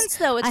alarms. Makes sense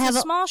though. It's a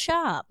small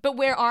shop. But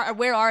where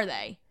are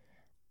they?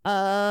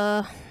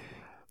 I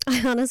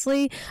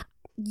honestly,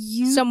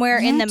 somewhere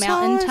in the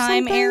Mountain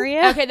Time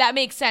area. Okay, that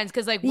makes sense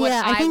because like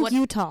I think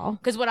Utah.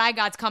 Because what I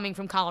got's coming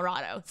from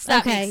Colorado. So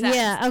that makes sense.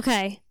 Yeah.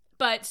 Okay.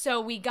 But so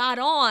we got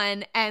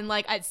on, and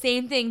like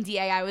same thing,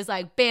 DA. I was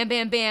like bam,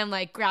 bam, bam,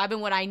 like grabbing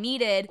what I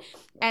needed,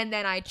 and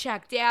then I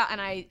checked out,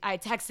 and I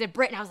texted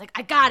Britt, and I was like,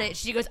 I got it.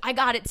 She goes, I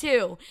got it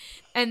too.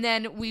 And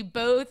then we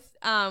both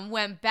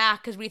went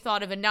back because we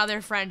thought of another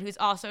friend who's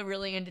also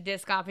really into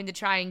disc golfing to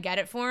try and get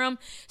it for him.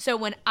 So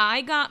when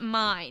I got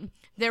mine,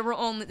 there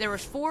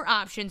was 4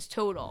 options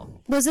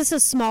total. Was this a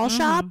small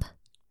shop?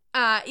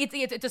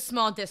 It's a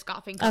small disc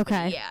golfing company.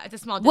 Okay. Yeah, it's a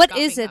small disc What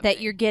golfing is it company.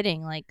 that you're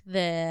getting? Like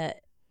the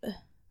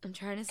I'm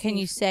trying to see. Can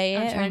you say it?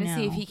 I'm trying to no?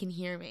 see if he can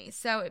hear me.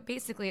 So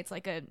it's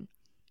like a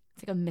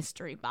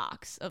mystery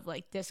box of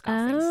like disc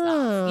golfing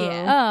stuff.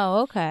 Yeah.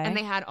 Oh, okay. And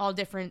they had all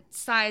different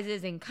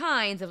sizes and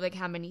kinds of like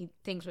how many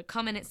things would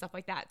come in it, stuff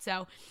like that.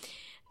 So,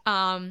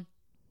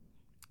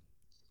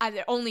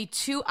 only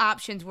 2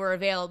 options were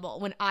available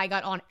when I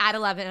got on at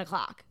 11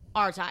 o'clock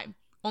our time.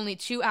 Only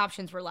 2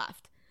 options were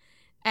left,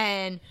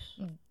 and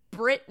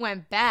Britt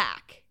went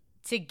back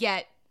to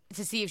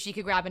see if she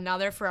could grab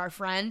another for our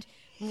friend.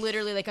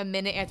 Literally like a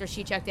minute after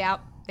she checked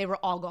out, they were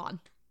all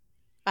gone.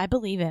 I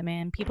believe it,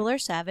 man. People are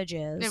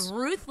savages. They're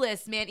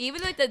ruthless, man.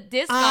 Even like the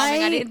disc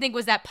golfing, I didn't think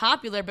was that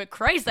popular, but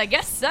Christ, I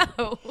guess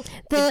so.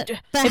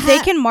 If they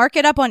can mark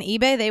it up on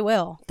eBay, they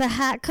will. The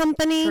hat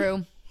company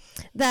True.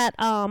 that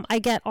I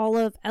get all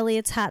of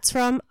Elliot's hats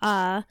from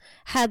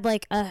had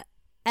like a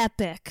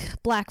epic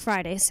Black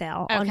Friday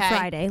sale on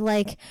Friday.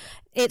 Like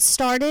it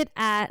started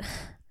at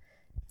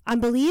I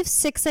believe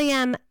 6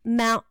 a.m.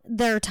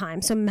 their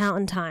time, so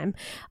Mountain Time.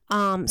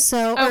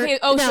 So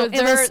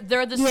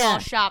they're the small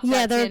shop.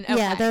 Yeah,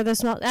 they're the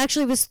small.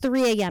 Actually, it was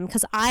 3 a.m.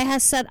 because I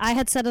had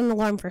set an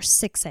alarm for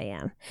 6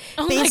 a.m.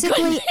 Oh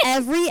Basically,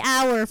 every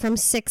hour from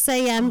 6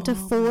 a.m. to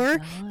 4,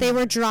 they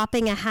were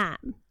dropping a hat,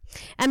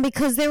 and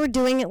because they were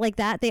doing it like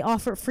that, they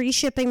offered free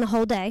shipping the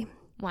whole day.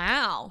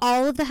 Wow.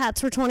 All of the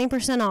hats were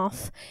 20%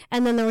 off,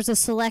 and then there was a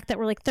select that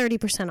were like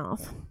 30%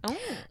 off. Oh.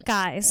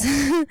 Guys,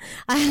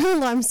 I had an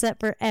alarm set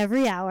for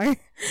every hour.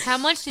 How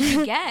much did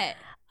you get?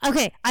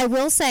 Okay, I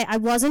will say I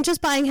wasn't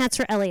just buying hats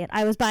for Elliot.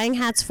 I was buying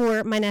hats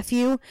for my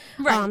nephew,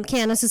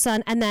 Candace's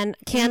son, and then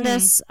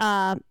Candace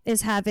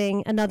is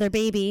having another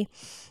baby,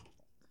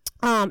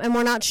 and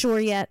we're not sure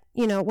yet,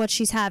 what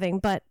she's having,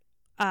 but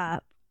I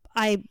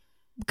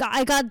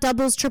got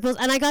doubles, triples,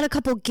 and I got a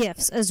couple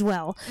gifts as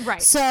well.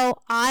 Right. So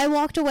I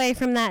walked away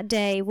from that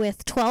day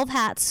with 12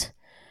 hats,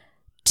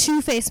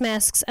 2 face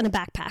masks, and a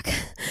backpack.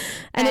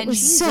 And it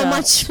was so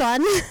much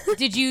fun.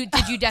 Did you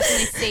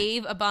definitely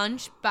save a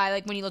bunch by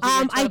like when you looked at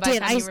your total by the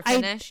time you were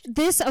finished?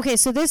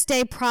 So this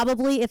day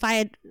probably, if I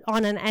had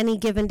on any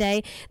given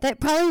day,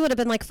 that probably would have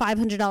been like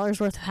 $500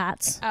 worth of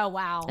hats. Oh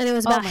wow! And it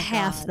was about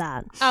half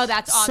that. Oh,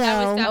 that's awesome.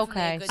 That was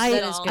definitely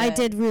a good deal. I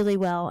did really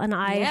well, and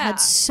I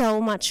had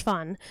so much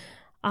fun.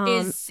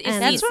 That's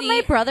what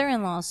my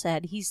brother-in-law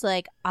said. He's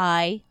like,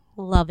 I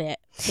love it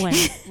when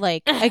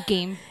like a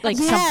game like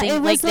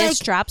something like this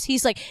drops.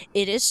 He's like,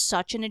 it is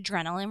such an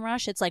adrenaline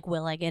rush. It's like,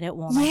 will I get it?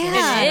 Won't I get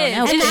it?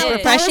 I don't know.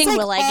 It's refreshing. Like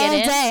will I get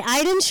it? Day.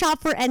 I didn't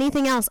shop for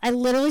anything else. I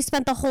literally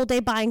spent the whole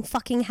day buying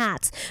fucking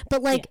hats.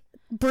 But like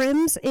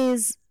brims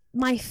is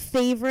my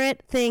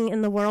favorite thing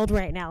in the world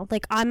right now.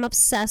 Like I'm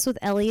obsessed with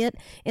Elliot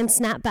in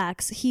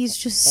snapbacks. He's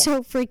just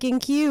so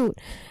freaking cute,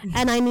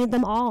 and I need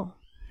them all.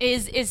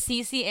 Is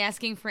Cece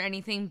asking for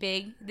anything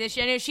big this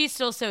year? I know she's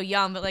still so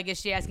young, but like, is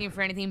she asking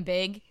for anything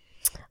big?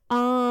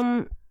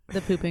 The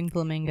pooping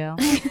flamingo,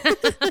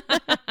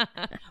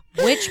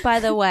 which,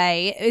 by the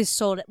way,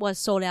 was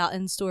sold out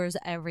in stores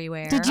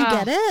everywhere. Did you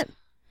get it?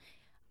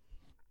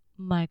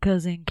 My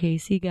cousin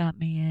Casey got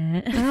me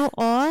it. Oh,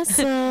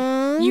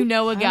 awesome! You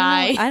know a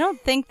guy. I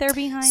don't think they're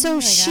behind. So me.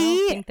 Like, I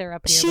don't think they're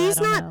up here. She's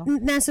not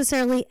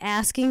necessarily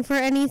asking for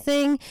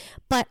anything,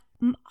 but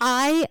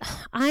I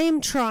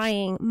am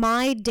trying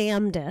my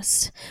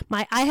damnedest.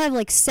 I have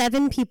like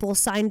 7 people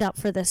signed up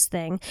for this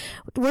thing.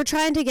 We're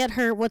trying to get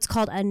her what's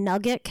called a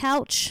nugget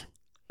couch.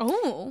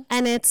 Oh.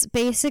 And it's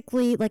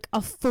basically like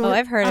a fort.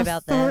 I've heard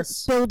about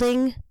this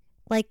building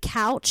like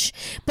couch,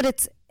 but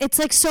it's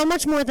like so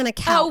much more than a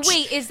couch. Oh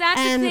wait, is that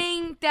the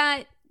thing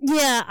that?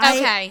 Yeah.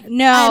 Okay.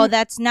 No,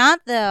 that's not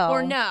though.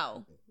 Or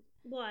no.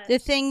 What? The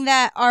thing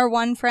that our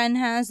one friend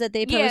has that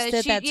they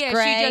posted that's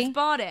gray. She just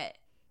bought it.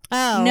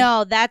 Oh.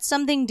 No, that's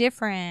something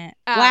different.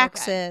 Oh,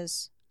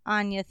 waxes. Okay.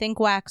 Anya, think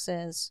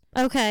waxes.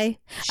 Okay.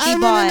 She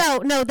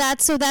bought... No,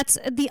 that's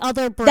the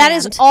other brand. That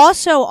is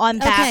also on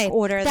back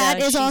order, that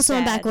though, is also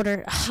on said. back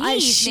order.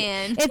 Jeez,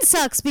 man. It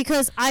sucks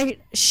because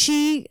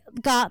she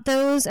got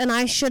those and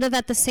I should have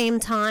at the same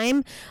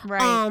time.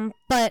 Right.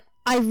 But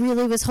I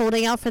really was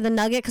holding out for the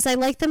nugget because I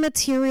like the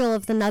material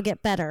of the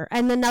nugget better.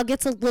 And the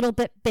nugget's a little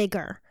bit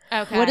bigger.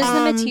 Okay. What is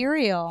the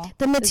material?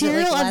 The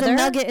material like of the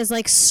nugget is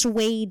like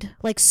suede,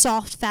 like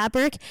soft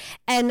fabric,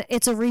 and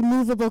it's a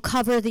removable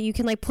cover that you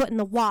can like put in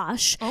the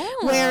wash. Oh,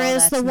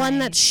 whereas the one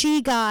that she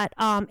got,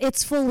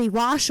 it's fully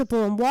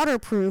washable and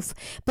waterproof,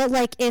 but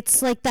like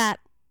it's like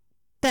that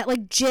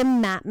like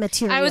gym mat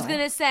material. I was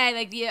gonna say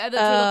like the other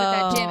look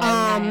at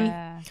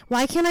that gym.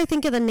 Why can't I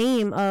think of the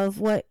name of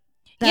what?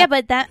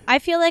 But I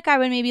feel like I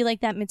would maybe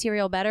like that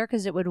material better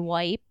because it would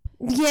wipe.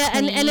 Yeah,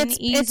 and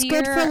it's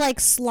good for like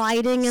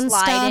sliding and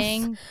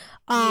stuff.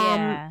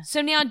 Yeah. So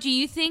now, do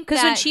you think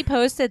because when she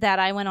posted that,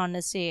 I went on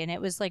to see, and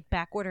it was like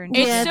back order. And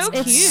it's so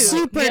cute.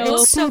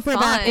 It's super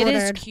back ordered. It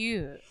is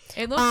cute.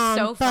 It looks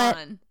so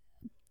fun.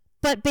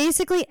 But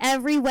basically,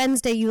 every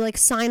Wednesday you like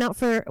sign up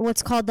for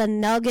what's called the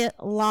Nugget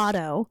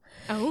Lotto.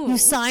 Oh, you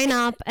sign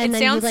up and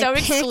then you like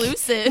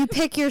exclusive. You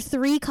pick your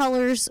 3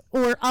 colors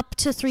or up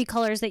to 3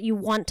 colors that you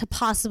want to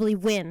possibly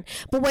win.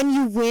 But when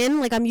you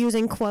win, like I'm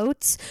using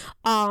quotes,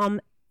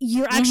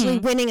 you're actually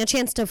winning a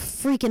chance to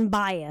freaking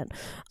buy it.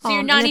 So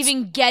you're not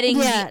even getting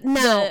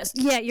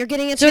you're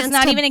getting a chance so it's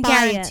not to even a buy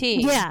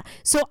guarantee. It. Yeah.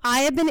 So I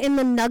have been in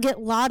the Nugget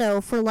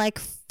Lotto for like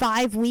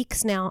 5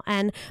 weeks now,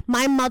 and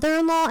my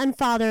mother-in-law and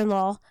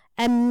father-in-law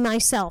and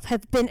myself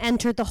have been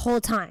entered the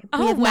whole time.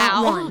 We have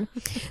not won.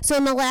 So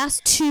in the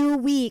last 2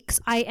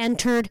 weeks, I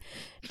entered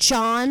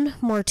John,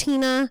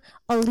 Martina,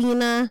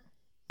 Alina,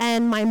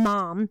 and my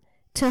mom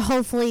to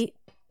hopefully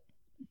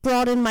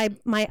brought in my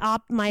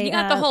you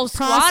got the whole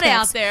squad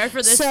out there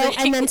for this thing.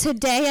 And then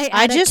today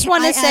I just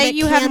want to say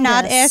you have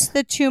not asked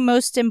the two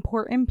most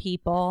important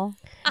people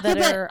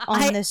that are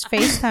on this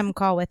FaceTime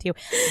call with you.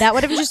 That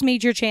would have just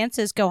made your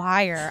chances go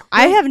higher.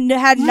 I have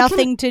had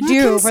nothing to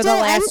do for the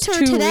last 2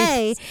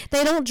 weeks.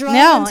 They don't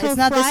draw until it's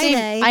not Friday. the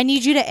same. I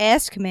need you to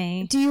ask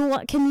me. Do you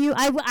want? Can you?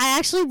 I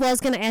actually was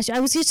going to ask you. I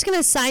was just going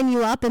to sign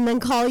you up and then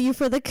call you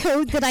for the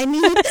code that I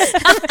need. That's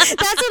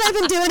what I've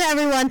been doing to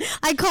everyone.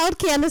 I called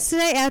Candace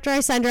today after I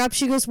signed her up.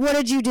 She goes, "What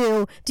did you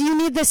do? Do you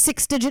need the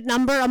 6-digit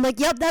number?" I'm like,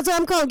 "Yep, that's what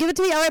I'm calling. Give it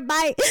to me. All right,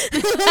 bye." Do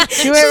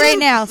it right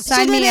now.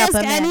 Sign me up. She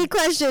didn't ask any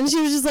questions. She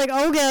was just like,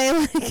 "Okay."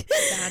 Like,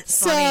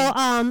 that's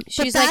funny.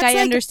 She's like, I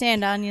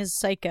understand. Anya's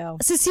psycho.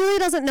 Cecilia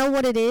doesn't know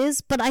what it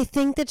is, but I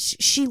think that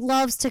she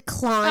loves to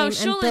climb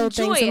and build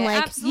things. And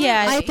like, absolutely.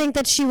 Yeah, I think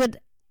that she would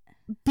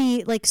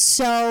be like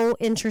so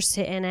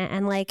interested in it,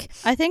 and like,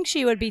 I think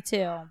she would be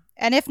too.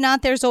 And if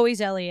not, there's always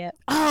Elliot.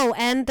 Oh,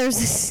 and there's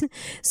this,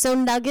 so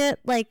Nugget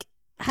like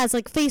has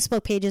like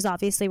Facebook pages,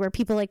 obviously, where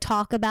people like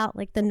talk about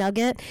like the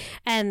Nugget,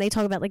 and they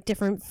talk about like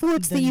different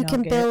forts that you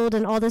can build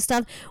and all this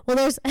stuff.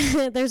 Well,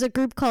 there's a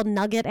group called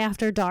Nugget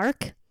After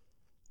Dark,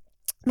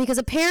 because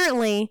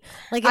apparently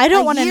like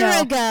a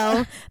year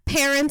ago,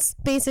 parents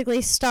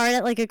basically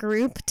started like a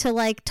group to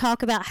like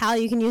talk about how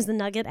you can use the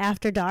Nugget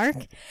after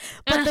dark,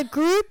 but the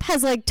group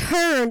has like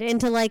turned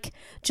into like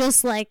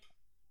just like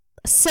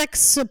sex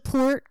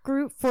support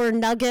group for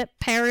Nugget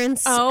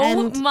parents.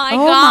 Oh my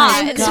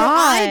god! So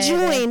I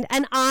joined,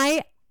 and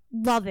I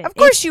love it. Of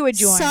course you would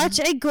join. Such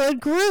a good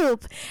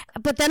group.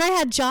 But then I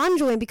had John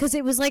join because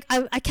it was like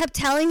I kept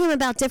telling him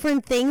about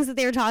different things that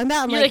they were talking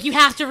about. And You're like, you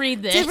have to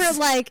read this. Different,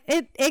 like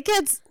it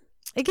gets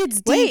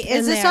deep. Wait,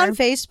 is this on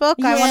Facebook?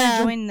 Yeah. I want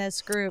to join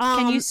this group.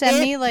 Can you send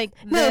me like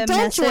the no? Don't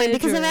message join,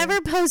 because if I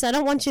ever post, I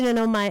don't want you to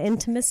know my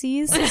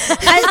intimacies. You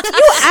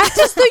act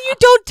as though you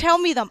don't tell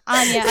me them,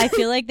 Anya. I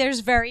feel like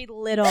there's very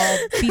little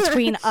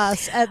between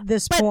us at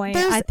this point.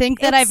 I think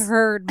that I've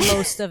heard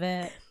most of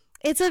it.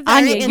 It's a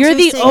very Anya, you're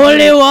the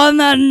only one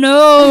that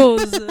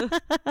knows.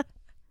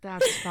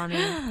 That's funny.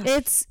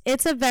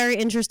 It's a very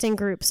interesting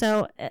group.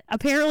 So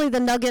apparently the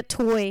Nugget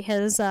toy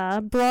has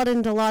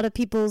broadened a lot of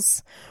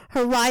people's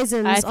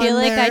horizons. I feel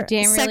like I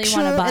didn't really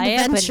want to buy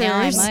adventures. it, but now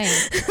I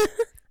might.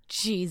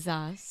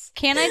 Jesus.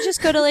 Can't I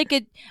just go to like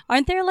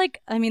aren't there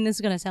like, I mean, this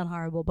is going to sound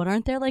horrible, but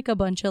aren't there like a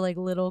bunch of like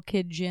little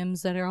kid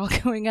gyms that are all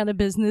going out of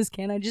business?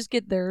 Can't I just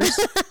get their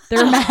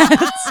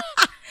mats?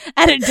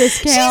 At a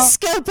discount. She's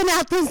scoping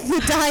out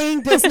the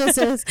dying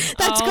businesses.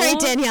 That's great,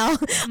 Danielle.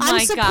 I'm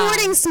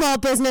supporting small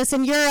business,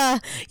 and you're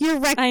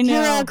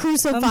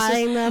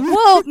crucifying them.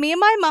 Well, me and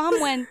my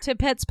mom went to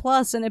Pets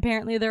Plus, and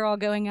apparently they're all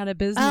going out of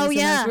business. Oh,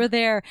 yeah.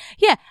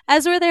 And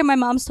as we're there, my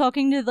mom's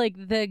talking to like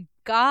the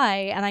guy,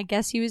 and I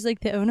guess he was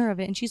like the owner of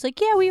it, and she's like,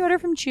 "Yeah, we order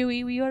from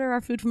Chewy. We order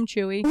our food from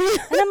Chewy."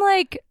 And I'm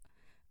like,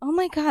 oh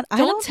my god!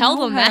 Don't tell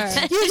them her.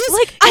 that. You're just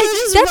like,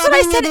 that's what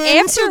I said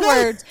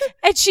afterwards.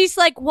 And she's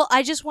like, "Well,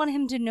 I just want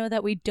him to know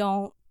that we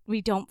don't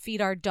feed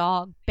our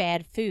dog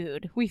bad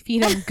food. We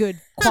feed him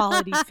good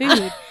quality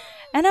food."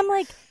 And I'm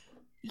like,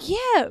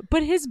 "Yeah,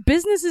 but his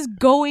business is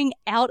going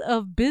out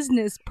of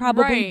business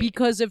probably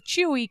because of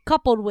Chewy,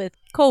 coupled with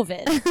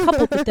COVID,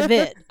 coupled with the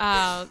vid."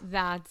 Oh,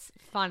 that's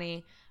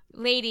funny,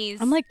 ladies.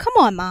 I'm like, "Come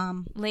on,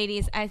 Mom."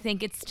 Ladies, I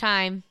think it's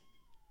time.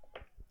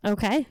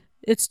 Okay.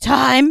 It's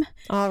time.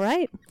 All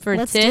right. For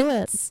Let's tips do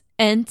it.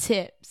 and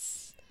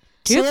tips.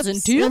 Tips and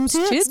tips. Tips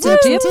and tips.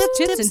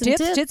 Tips and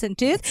tips. Tips and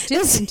tips.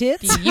 Tips and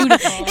tips.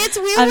 Beautiful. It's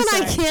weird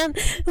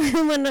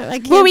when I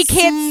can't we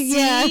can't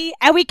see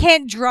and we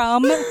can't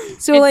drum.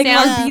 So like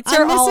our beats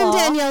are all I'm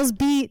missing Danielle's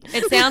beat.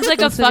 It sounds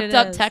like a fucked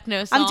up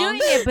techno song. I'm doing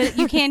it, but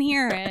you can't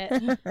hear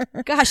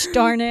it. Gosh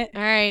darn it.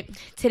 All right.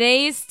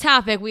 Today's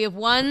topic. We have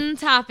one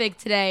topic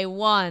today.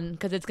 One,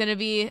 because it's going to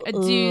be a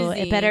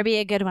doozy. It better be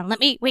a good one. Let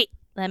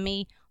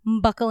me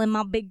buckle in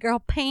my big girl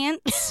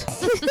pants.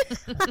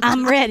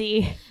 I'm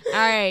ready. All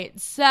right.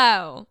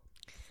 So,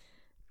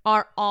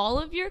 are all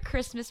of your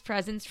Christmas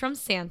presents from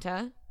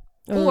Santa,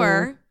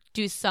 or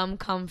do some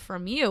come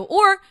from you,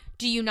 or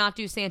do you not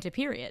do Santa,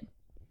 period?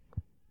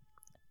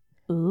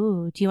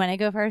 Ooh, do you want to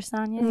go first,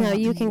 Anya? No,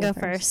 you can go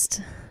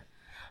first.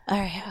 All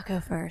right, I'll go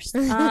first.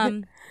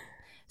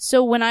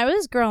 So when I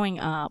was growing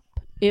up,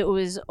 it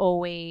was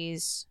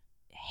always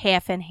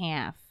half and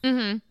half.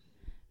 Mm-hmm.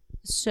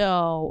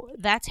 So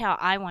that's how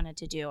I wanted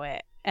to do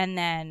it. And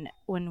then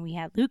when we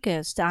had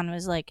Lucas, Don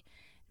was like,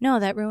 no,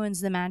 that ruins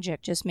the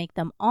magic. Just make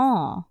them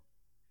all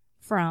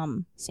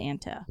from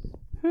Santa.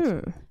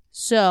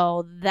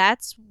 So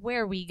that's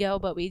where we go.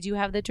 But we do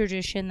have the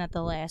tradition that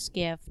the last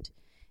gift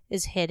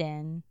is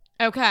hidden.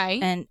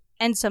 Okay.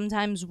 And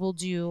sometimes we'll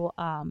do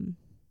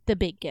the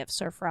big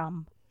gifts are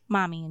from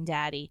mommy and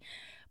daddy.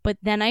 But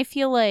then I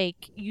feel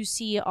like you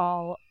see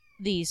all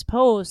these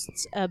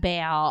posts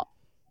about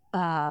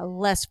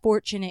less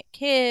fortunate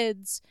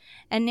kids,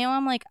 and now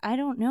I'm like, I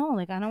don't know,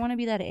 like I don't want to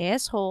be that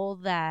asshole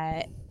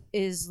that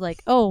is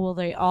like, oh well,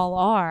 they all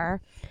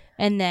are,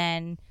 and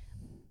then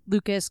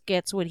Lucas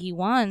gets what he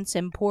wants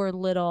and poor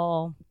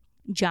little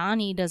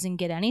Johnny doesn't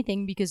get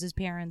anything because his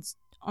parents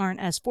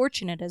aren't as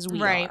fortunate as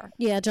we are.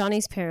 Yeah,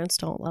 Johnny's parents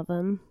don't love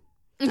him.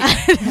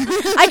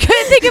 I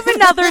couldn't think of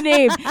another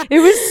name. It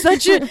was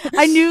such a...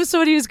 I knew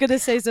somebody was going to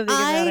say something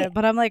about it,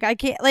 but I'm like, I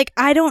can't... Like,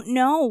 I don't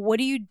know. What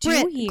do you do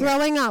Britt, here?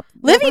 Growing up,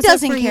 Livy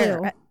doesn't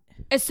care.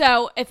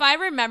 So, if I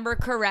remember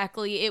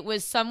correctly, it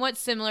was somewhat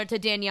similar to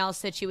Danielle's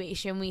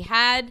situation. We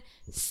had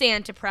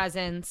Santa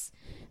presents,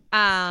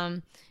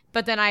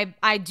 but then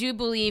I do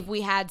believe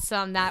we had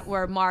some that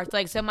were marked.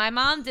 Like, so my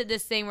mom did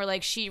this thing where,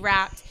 like, she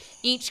wrapped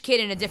each kid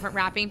in a different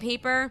wrapping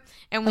paper,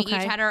 and we each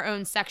had our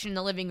own section in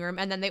the living room,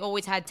 and then they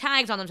always had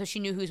tags on them so she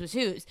knew whose was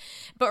whose.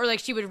 But, or, like,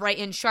 she would write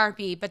in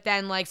Sharpie, but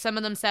then, like, some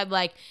of them said,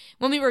 like,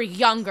 when we were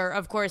younger,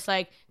 of course,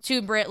 like,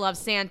 2 Brit love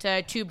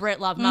Santa, 2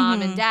 Brit love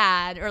mom and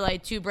dad, or,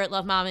 like, 2 Brit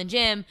love mom and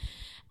Jim.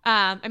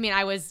 I mean,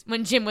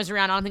 when Jim was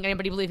around, I don't think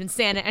anybody believed in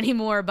Santa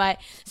anymore, but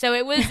so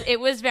it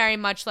was very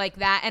much like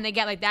that. And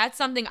again, like, that's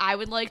something I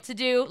would like to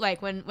do. Like,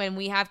 when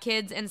we have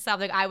kids and stuff,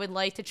 like, I would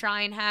like to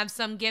try and have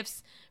some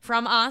gifts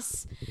from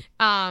us.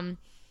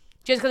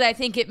 Just because I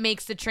think it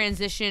makes the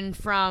transition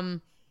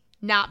from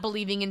not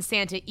believing in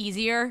Santa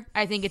easier.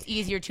 I think it's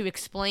easier to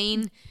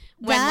explain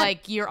when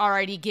like you're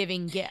already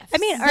giving gifts. I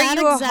mean, are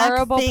you a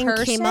horrible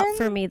person? Came up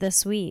for me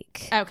this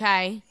week.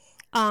 Okay.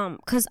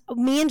 Because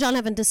me and John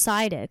haven't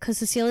decided, because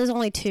Cecilia's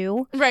only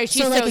 2, right?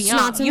 She's so like so it's young.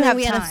 not something that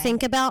we had to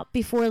think about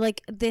before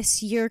like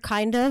this year,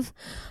 kind of.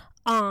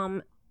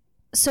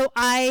 So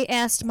I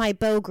asked my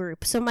bow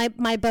group. So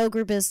my bow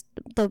group is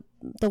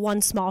the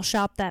one small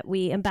shop that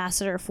we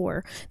ambassador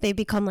for. They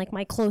become like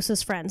my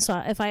closest friends.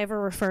 So if I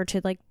ever refer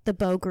to like the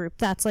bow group,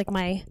 that's like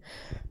my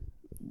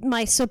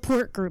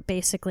support group,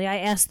 basically. I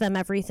ask them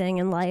everything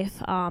in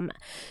life.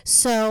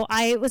 So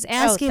I was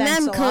asking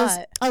them because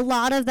a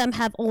lot of them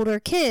have older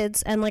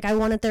kids, and like I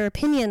wanted their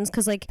opinions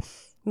because like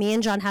me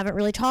and John haven't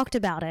really talked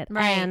about it.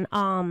 Right. And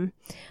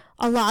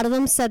a lot of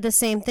them said the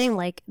same thing.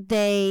 Like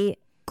they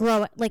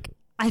grow like,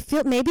 I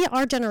feel maybe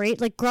our generation,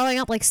 like growing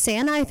up, like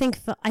Santa,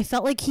 I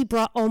felt like he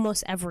brought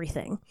almost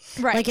everything.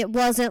 Right. Like it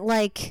wasn't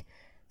like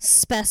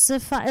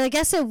specified. I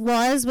guess it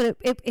was, but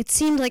it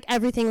seemed like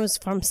everything was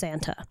from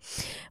Santa.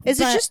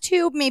 Is it just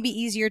too maybe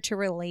easier to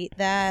relate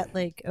that?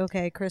 Like,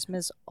 okay,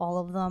 Christmas, all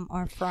of them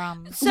are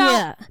from... So,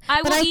 yeah.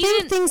 I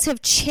think things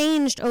have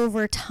changed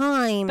over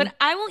time. But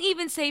I will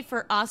even say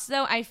for us,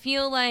 though, I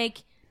feel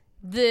like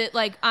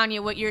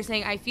Anya, what you're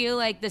saying, I feel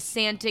like the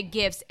Santa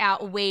gifts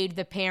outweighed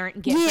the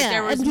parent gifts. Yeah, like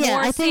there was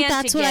more I think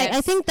Santa that's what gifts. I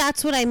think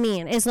that's what I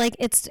mean. Is like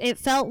it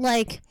felt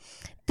like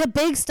the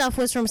big stuff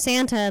was from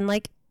Santa, and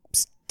like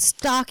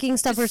stocking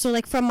stuffers were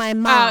like from my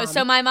mom. Oh,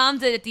 so my mom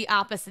did it the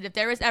opposite. If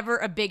there was ever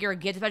a bigger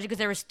gift, especially because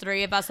there was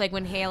 3 of us, like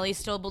when Haley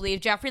still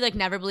believed, Jeffrey like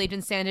never believed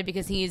in Santa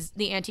because he's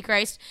the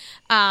Antichrist.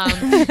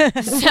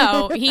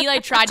 So he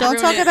like tried to. Don't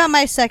talk about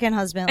my second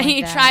husband. Like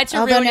he that. tried to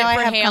Although ruin now it for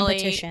I have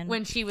Haley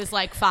when she was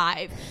like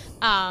 5.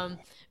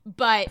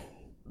 But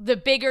the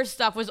bigger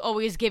stuff was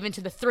always given to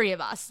the 3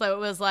 of us. So it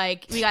was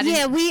like we got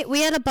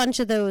we had a bunch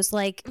of those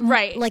like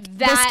like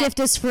this gift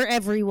is for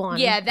everyone.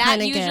 Yeah,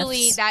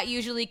 that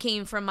usually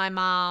came from my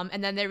mom,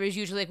 and then there was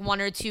usually like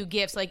 1 or 2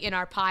 gifts like in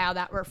our pile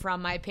that were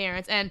from my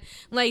parents. And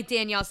like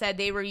Danielle said,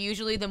 they were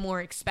usually the more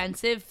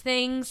expensive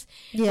things,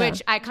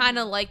 which I kind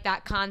of like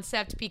that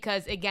concept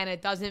because again,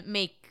 it doesn't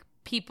make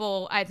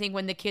people, I think,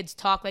 when the kids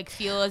talk, like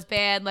feel as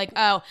bad, like,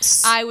 oh,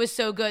 I was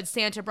so good,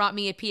 Santa brought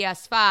me a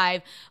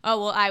PS5. Oh,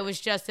 well, I was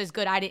just as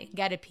good, I didn't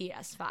get a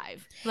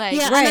PS5. Like,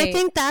 yeah, and I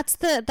think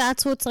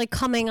that's what's like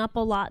coming up a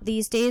lot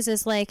these days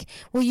is like,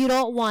 well, you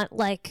don't want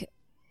like,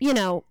 you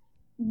know,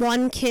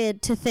 one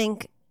kid to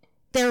think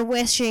they're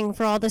wishing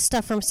for all this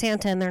stuff from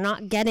Santa and they're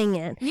not getting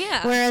it.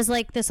 Yeah. Whereas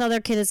like this other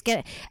kid is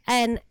getting,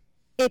 and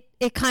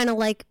it kind of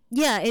like,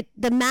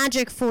 the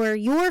magic for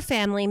your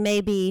family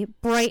may be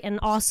bright and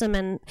awesome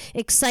and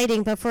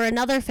exciting, but for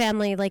another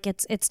family, like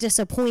it's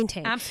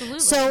disappointing. Absolutely.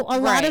 So a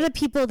lot of the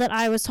people that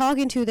I was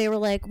talking to, they were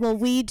like, well,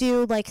 we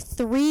do like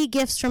 3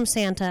 gifts from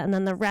Santa and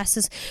then the rest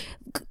is,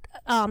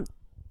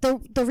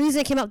 the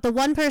reason it came up, the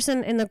one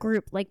person in the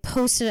group like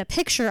posted a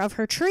picture of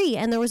her tree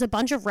and there was a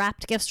bunch of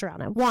wrapped gifts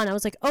around it. One, I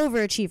was like,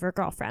 overachiever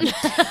girlfriend.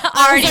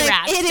 Already like,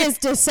 wrapped. It is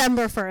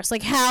December 1st.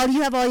 Like, how do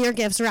you have all your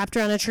gifts wrapped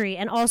around a tree?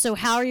 And also,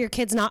 how are your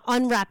kids not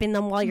unwrapping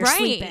them while you're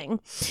sleeping?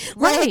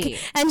 Like,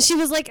 and she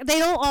was like, they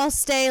don't all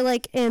stay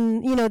like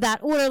in, you know,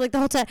 that order like the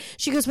whole time.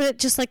 She goes, but it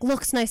just like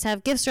looks nice to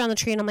have gifts around the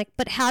tree. And I'm like,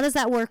 but how does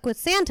that work with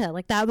Santa?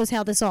 Like, that was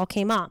how this all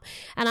came up.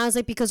 And I was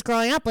like, because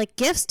growing up, like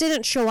gifts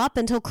didn't show up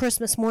until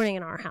Christmas morning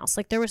in our house.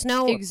 Like, there was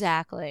no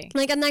exactly.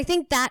 Like, and I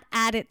think that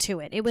added to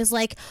it. It was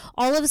like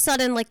all of a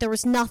sudden, like there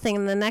was nothing,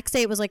 and the next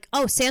day it was like,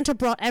 oh, Santa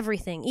brought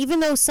everything.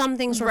 Even though some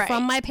things were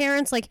from my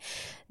parents, like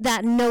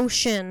that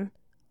notion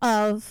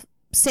of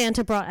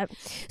Santa brought.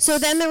 So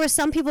then there were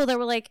some people that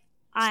were like,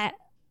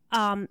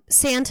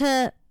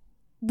 Santa,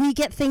 we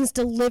get things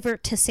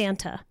delivered to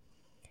Santa.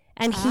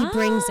 and he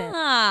brings it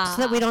so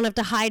that we don't have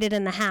to hide it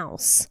in the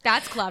house.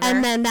 That's clever.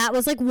 And then that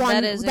was like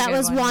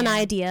one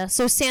idea.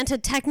 So Santa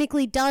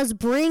technically does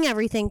bring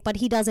everything, but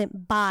he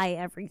doesn't buy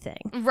everything.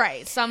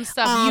 Right. Some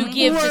stuff you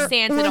give to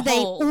Santa to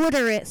hold. Or they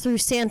order it through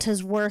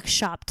Santa's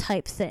workshop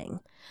type thing.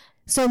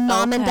 So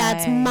mom and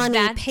dad's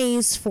money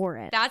pays for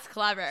it. That's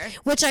clever.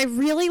 Which I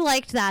really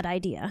liked that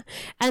idea.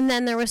 And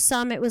then there was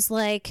it was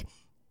like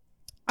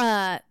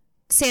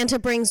Santa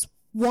brings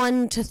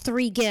 1 to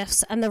 3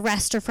 gifts and the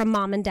rest are from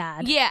mom and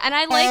dad. Yeah, and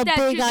I like that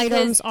big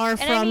items are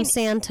from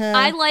Santa.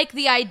 I like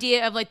the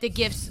idea of like the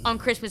gifts on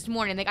Christmas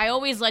morning. Like I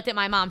always liked that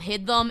my mom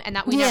hid them and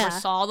that we never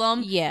saw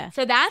them. Yeah.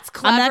 So that's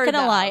clever. I'm not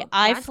gonna lie.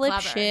 I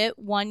flipped shit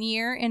one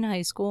year in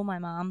high school. My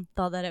mom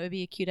thought that it would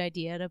be a cute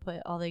idea to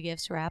put all the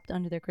gifts wrapped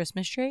under their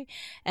Christmas tree.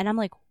 And I'm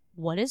like,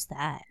 what is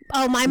that?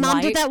 Oh, my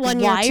mom did that one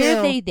year too. Why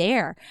are they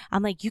there?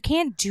 I'm like, you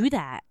can't do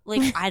that.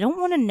 Like, I don't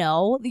want to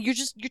know. You're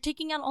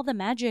taking out all the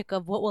magic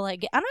of what will I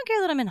get. I don't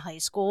care that I'm in high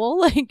school.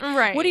 Like,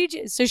 right. What do you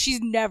do? So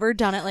she's never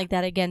done it like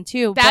that again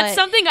too. That's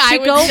something I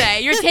would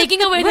say. You're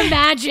taking away the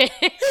magic.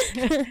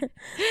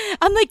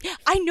 I'm like,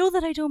 I know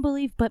that I don't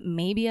believe, but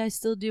maybe I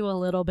still do a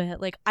little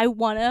bit. Like, I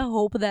want to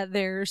hope that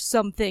there's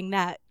something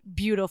that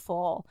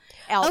beautiful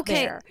out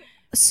there.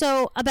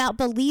 So about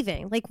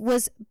believing, like,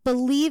 was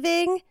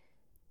believing...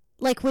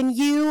 Like when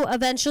you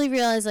eventually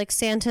realized, like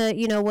Santa,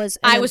 was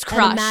I was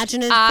crushed. An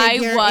imaginative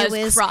figure. I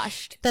was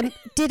crushed.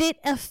 Did it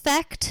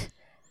affect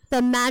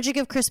the magic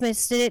of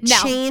Christmas? Did it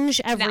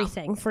change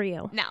everything for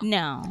you?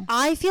 No.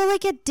 I feel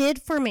like it did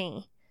for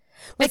me.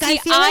 Like I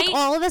feel like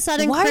all of a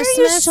sudden why Christmas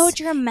are you so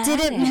dramatic?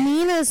 didn't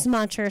mean as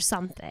much or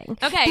something.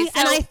 Okay,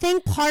 and I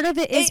think part of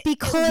it is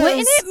because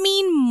wouldn't it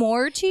mean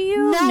more to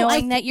you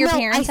knowing that your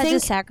parents had to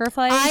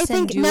sacrifice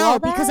and do all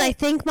that? Because I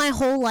think my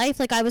whole life,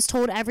 like I was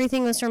told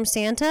everything was from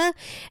Santa,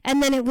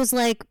 and then it was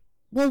like,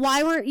 well,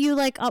 why weren't you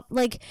like up?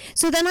 Like,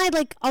 so then I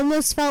like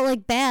almost felt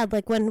like bad,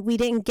 like when we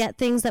didn't get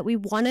things that we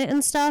wanted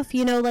and stuff.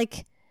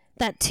 Like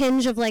that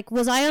tinge of like,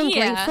 was I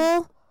ungrateful?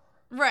 Yeah.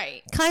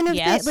 Right. Kind of.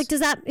 Yes. Like,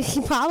 does that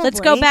probably... Let's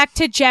go back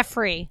to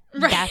Jeffrey.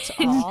 Right. That's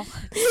all.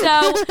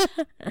 So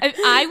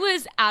I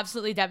was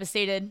absolutely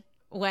devastated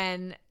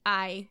when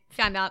I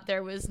found out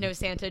there was no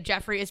Santa.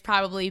 Jeffrey is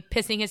probably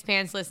pissing his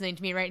pants listening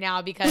to me right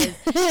now because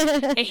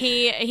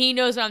he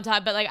knows what I'm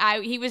talking about.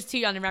 Like he was too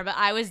young to remember. But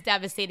I was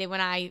devastated when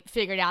I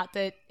figured out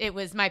that it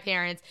was my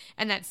parents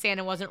and that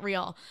Santa wasn't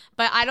real.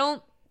 But I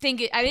don't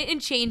think I didn't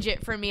change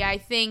it for me. I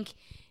think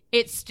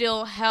it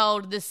still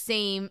held the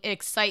same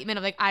excitement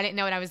of like I didn't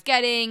know what I was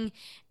getting,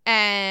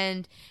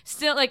 and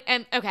still like,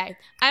 and okay,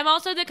 I'm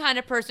also the kind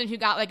of person who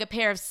got like a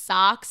pair of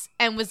socks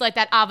and was like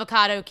that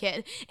avocado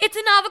kid. It's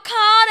an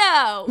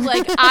avocado.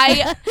 Like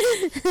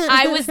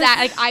I was that,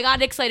 like I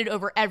got excited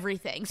over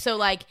everything. So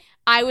like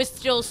I was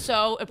still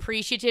so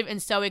appreciative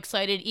and so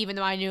excited, even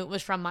though I knew it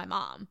was from my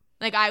mom.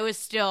 Like I was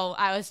still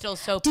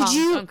so pumped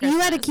on Christmas. You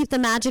had to keep the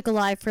magic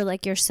alive for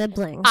like your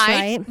siblings,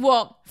 right?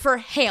 Well, for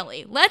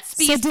Haley. Let's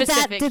be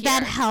specific did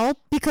that help?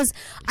 Because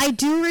I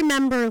do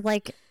remember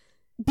like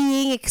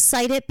being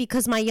excited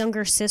because my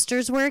younger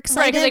sisters were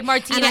excited. Right, like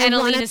Martina and I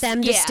wanted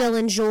them to still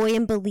enjoy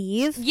and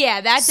believe.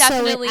 Yeah, that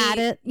definitely so it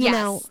added,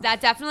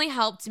 that definitely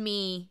helped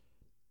me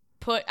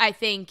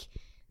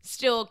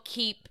still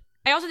keep.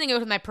 I also think it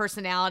was my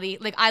personality.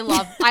 Like I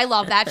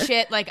love that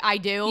shit. Like I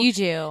do. You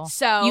do.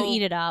 So you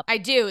eat it up. I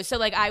do. So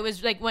like I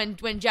was like when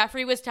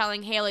Jeffrey was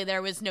telling Haley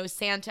there was no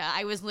Santa,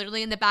 I was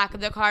literally in the back of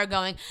the car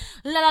going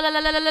la la la la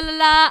la la la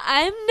la.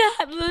 I'm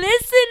not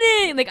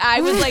listening. Like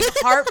I was like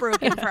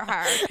heartbroken for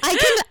her.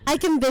 I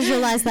can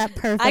visualize that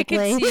perfectly. I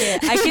can see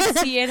it. I can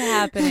see it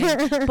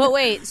happening. But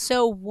wait,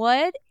 so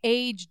what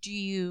age do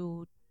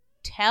you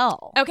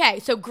tell?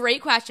 Okay, so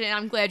great question, and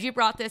I'm glad you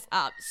brought this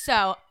up.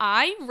 So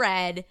I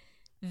read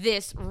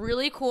this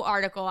really cool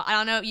article. I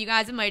don't know, you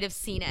guys might have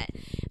seen it.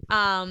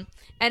 And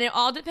it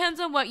all depends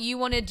on what you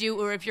want to do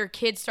or if your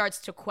kid starts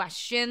to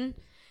question.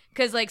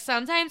 Because, like,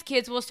 sometimes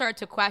kids will start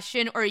to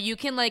question or you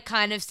can, like,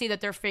 kind of see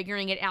that they're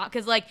figuring it out.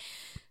 Because, like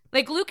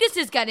Lucas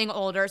is getting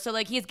older. So,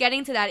 like, he's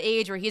getting to that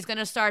age where he's going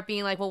to start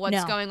being like, well,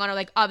 what's going on? Or,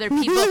 like, other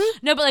people.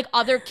 No, but, like,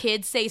 other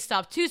kids say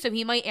stuff, too. So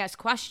he might ask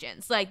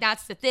questions. Like,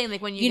 that's the thing.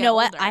 Like, when you get know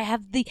older.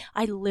 what?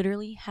 I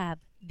literally have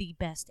the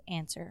best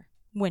answer.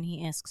 When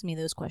he asks me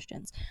those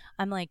questions,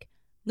 I'm like,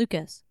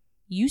 Lucas,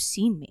 you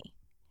seen me.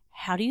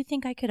 How do you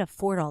think I could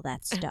afford all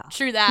that stuff?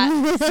 True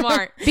that.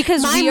 Smart.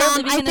 Because we are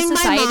living in a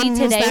society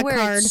today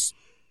where it's,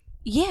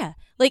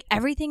 like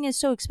everything is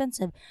so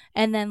expensive.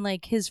 And then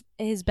like his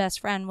best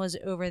friend was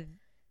over,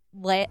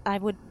 I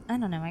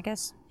don't know, I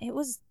guess it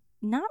was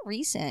not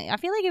recent. I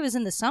feel like it was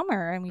in the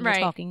summer and we were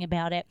talking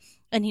about it.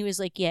 And he was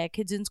like, yeah,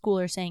 kids in school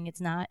are saying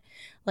it's not.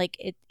 Like,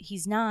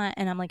 he's not.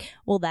 And I'm like,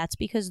 well, that's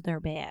because they're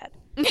bad.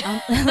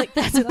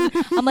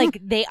 I'm like,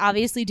 they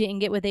obviously didn't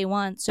get what they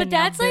want. So but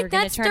now that's they're like,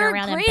 going that's to turn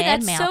around and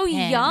badmouth That's so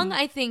him. young,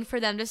 I think, for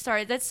them to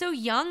start. That's so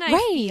young, I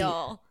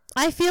feel.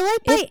 I feel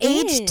like by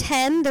age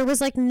 10, there was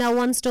like no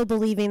one still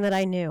believing that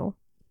I knew.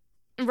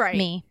 Right.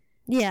 Me.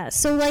 Yeah.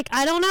 So like,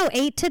 I don't know.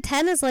 8 to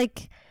 10 is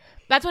like...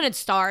 That's when it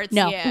starts.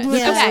 No. Yeah.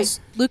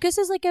 Lucas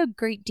is like a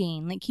Great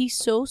Dane. Like, he's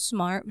so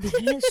smart, but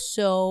he is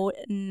so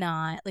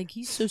not. Like,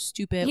 he's so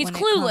stupid. He's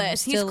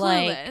clueless. He's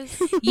clueless.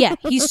 Like, yeah,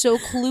 he's so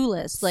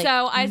clueless.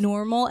 Like,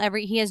 normal.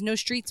 He has no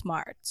street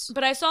smarts.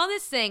 But I saw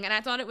this thing, and I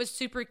thought it was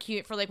super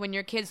cute for like when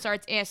your kid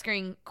starts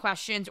asking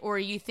questions, or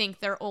you think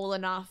they're old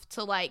enough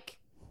to like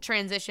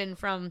transition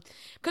from,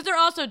 because there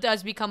also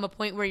does become a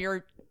point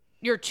where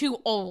you're too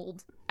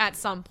old at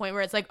some point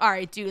where it's like, all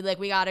right, dude, like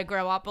we gotta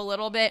grow up a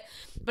little bit.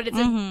 But it's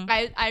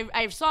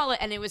I saw it,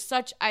 and it was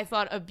such, I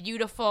thought, a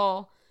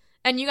beautiful,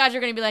 and you guys are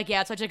gonna be like,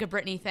 yeah, it's such like a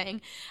Britney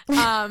thing.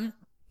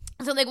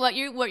 So like what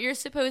you're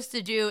supposed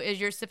to do is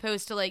you're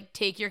supposed to like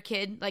take your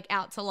kid like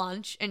out to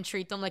lunch and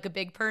treat them like a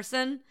big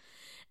person.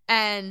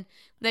 And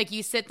like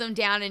you sit them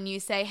down and you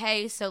say,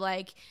 hey, so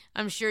like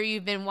I'm sure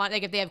you've been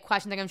like if they have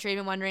questions, like I'm sure you've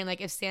been wondering like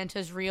if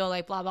Santa's real,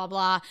 like blah blah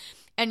blah,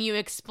 and you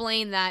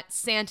explain that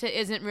Santa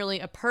isn't really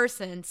a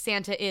person,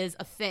 Santa is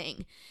a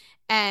thing,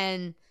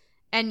 and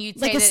you say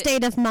like a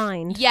state of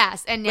mind.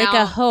 Yes, and now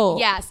like a hope.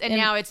 Yes, and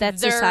now it's that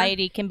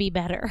society can be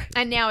better.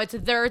 And now it's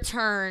their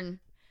turn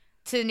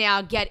to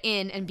now get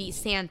in and be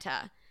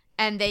Santa.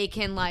 And they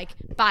can like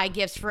buy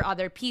gifts for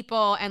other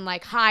people and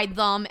like hide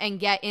them and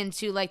get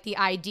into like the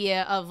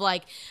idea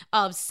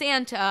of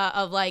Santa,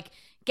 of like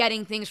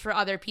getting things for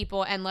other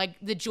people and like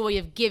the joy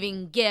of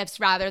giving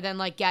gifts rather than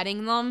like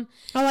getting them.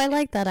 Oh, I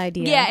like that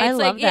idea. Yeah, I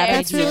love that idea.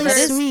 That's really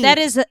sweet.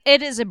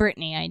 It is a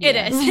Britney idea. It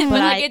is. But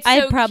like,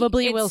 I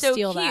probably will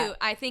steal cute. that.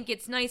 I think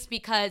it's nice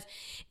because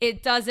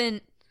it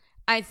doesn't,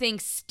 I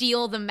think,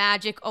 steal the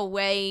magic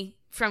away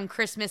from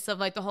Christmas of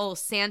like the whole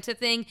Santa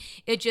thing.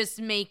 It just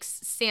makes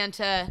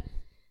Santa,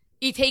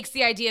 he takes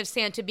the idea of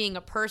Santa being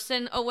a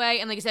person away,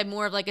 and like I said,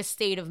 more of like a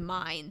state of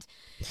mind.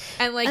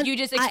 And like you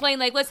just explain,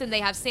 like, listen,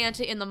 they have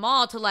Santa in the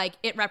mall to like,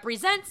 it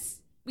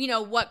represents, you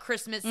know, what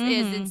Christmas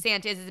is, and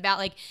Santa is about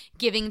like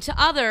giving to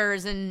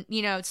others and,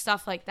 you know,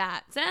 stuff like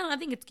that. So I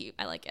think it's cute.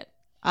 I like it.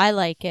 I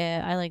like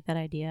it. I like that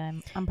idea.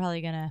 I'm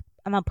probably gonna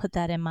put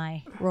that in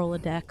my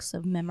Rolodex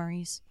of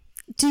memories.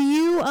 Do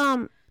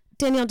you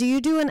Danielle, do you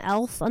do an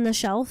elf on the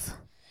shelf?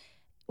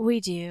 We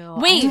do.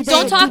 Wait,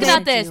 don't talk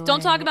about this. Don't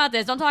talk about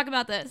this. Don't talk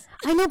about this.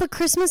 I know, but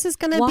Christmas is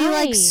going to be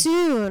like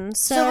soon.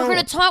 So we're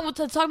going to talk. We'll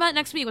talk about it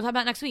next week. We'll talk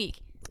about it next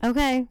week.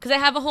 Okay. Because I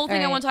have a whole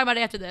thing I want to talk about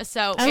after this.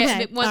 So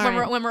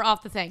when we're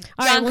off the thing.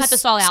 All John, right, cut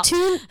this all out.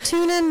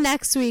 Tune in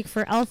next week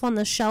for Elf on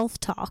the Shelf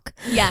talk.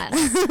 Yes.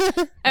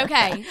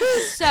 Okay.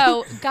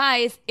 So,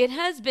 guys, it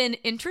has been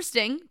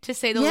interesting, to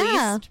say the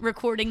least,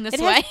 recording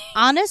this way.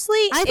 Honestly,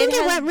 I think it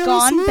has went really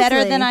gone smoothly.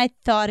 better than I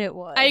thought it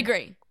would. I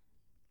agree.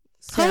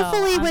 So,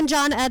 hopefully when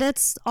John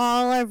edits,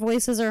 all our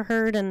voices are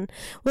heard, and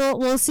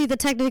we'll see the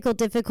technical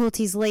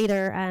difficulties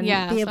later and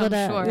be able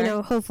to, you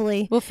know,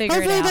 hopefully we'll figure it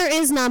out. Hopefully there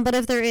is none, but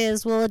if there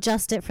is, we'll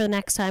adjust it for the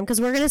next time,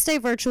 because we're going to stay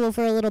virtual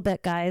for a little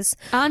bit, guys.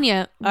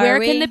 Anya, where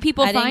can the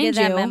people find you? I didn't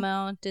get that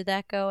memo. Did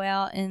that go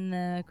out in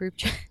the group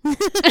chat?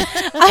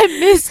 I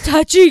miss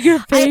touching your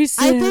faces.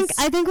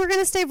 I think we're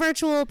going to stay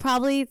virtual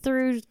probably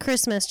through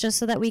Christmas, just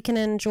so that we can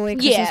enjoy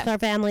Christmas with our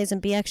families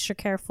and be extra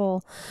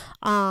careful,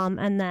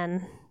 and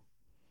then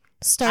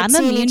start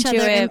seeing each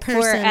other in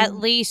person for at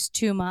least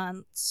 2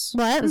 months.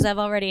 What? Because I've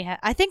already had.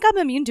 I think I'm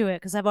immune to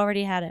it because I've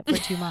already had it for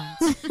 2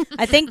 months.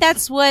 I think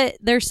that's what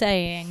they're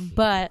saying.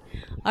 But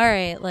all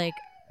right, like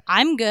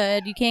I'm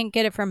good. You can't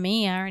get it from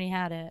me. I already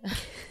had it.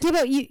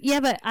 But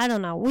I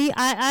don't know.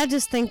 I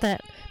just think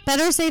that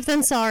better safe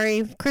than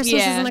sorry.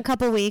 Christmas is in a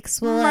couple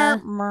weeks.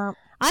 We'll.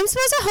 I'm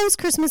supposed to host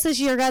Christmas this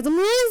year, guys. I'm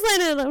really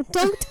excited.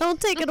 Don't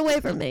take it away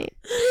from me.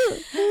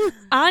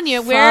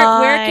 Anya,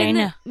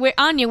 where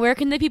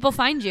can the people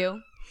find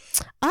you?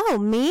 Oh,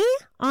 me?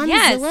 On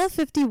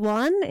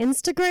Zilla51,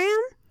 Instagram,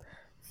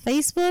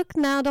 Facebook.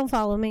 No, don't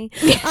follow me.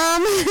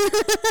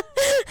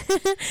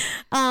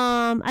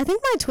 I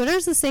think my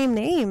Twitter's the same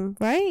name,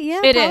 right?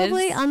 Yeah, it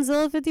probably is. On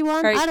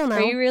Zilla51. I don't know.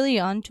 Are you really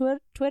on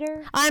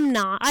Twitter? I'm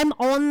not. I'm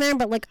on there,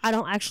 but like I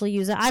don't actually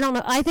use it. I don't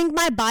know. I think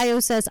my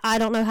bio says I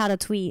don't know how to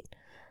tweet.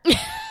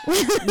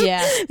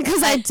 Yeah,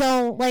 because I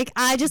don't like.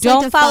 I just don't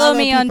like to follow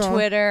me people. on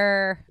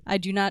Twitter. I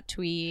do not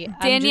tweet.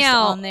 Danielle, I'm just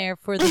on there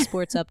for the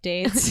sports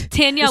updates.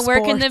 Danielle,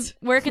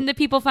 where can the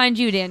people find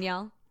you,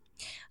 Danielle?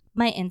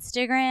 My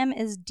Instagram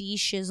is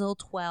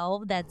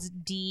dshizzle12. That's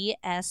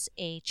DSHIZZLE.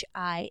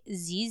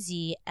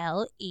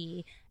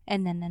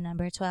 And then the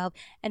number 12.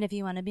 And if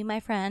you want to be my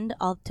friend,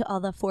 to all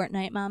the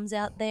Fortnite moms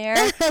out there,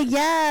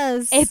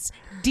 yes, it's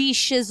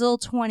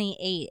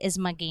dshizzle28 is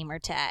my gamer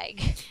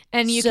tag.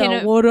 And you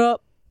can what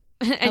up?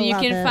 And you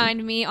can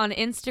find me on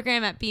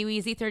Instagram at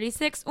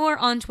bweezy36 or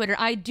on Twitter.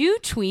 I do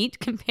tweet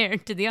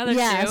compared to the other two.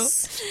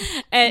 Yes,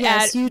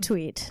 you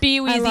tweet.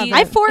 bweezy.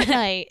 I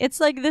Fortnite. It's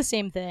like the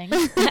same thing.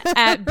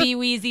 At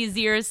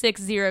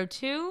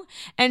bweezy0602.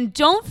 And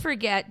don't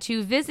forget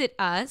to visit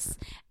us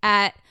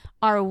at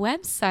our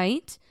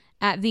website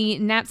at the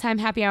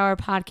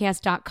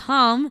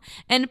naptimehappyhourpodcast.com.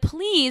 And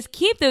please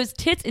keep those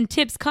tits and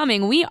tips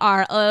coming. We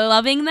are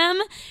loving them.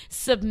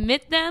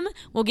 Submit them.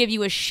 We'll give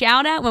you a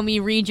shout out when we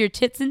read your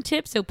tits and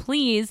tips. So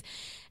please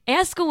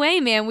ask away,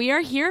 man. We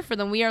are here for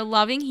them. We are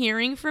loving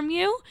hearing from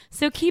you.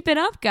 So keep it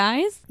up,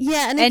 guys.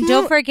 Yeah. And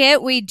don't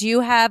forget, we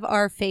do have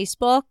our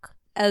Facebook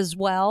as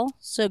well.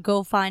 So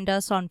go find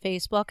us on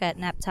Facebook at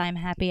Naptime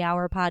Happy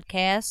Hour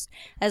Podcast,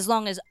 as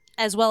well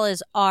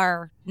as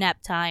our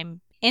Naptime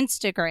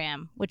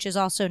Instagram, which is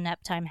also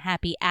Naptime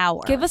Happy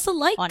Hour. Give us a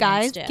like,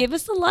 guys. Insta. Give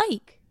us a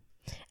like.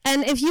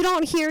 And if you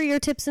don't hear your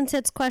tips and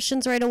tits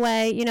questions right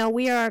away,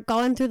 we are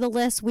going through the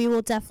list. We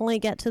will definitely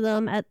get to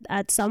them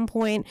at some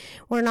point.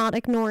 We're not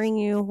ignoring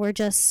you. We're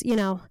just,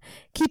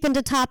 keeping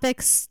to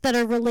topics that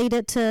are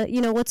related to,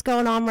 what's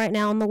going on right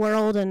now in the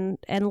world and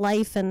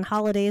life and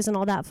holidays and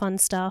all that fun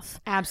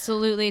stuff.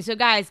 Absolutely. So,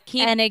 guys,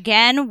 And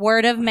again,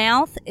 word of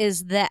mouth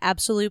is the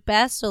absolute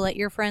best. So let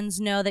your friends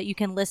know that you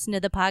can listen to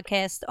the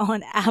podcast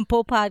on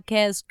Apple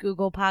Podcasts,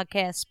 Google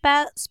Podcasts,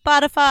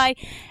 Spotify,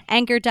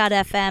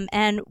 Anchor.fm,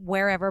 and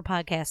wherever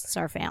podcasts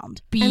are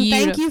found. Beautiful. And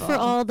thank you for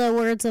all the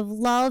words of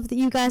love that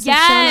you guys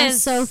have shown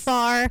us so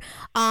far.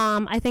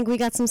 I think we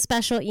got some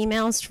special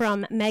emails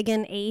from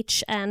Megan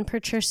H. and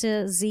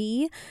Patricia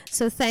Z.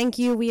 So thank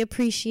you. We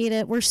appreciate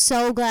it. We're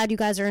so glad you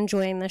guys are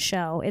enjoying the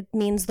show. It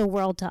means the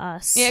world to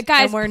us. Yeah,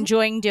 guys. And we're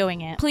enjoying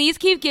doing it. Please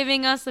keep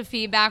giving us the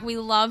feedback. We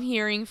love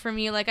hearing from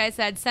you. Like I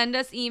said, send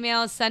us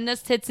emails, send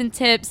us tits and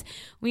tips.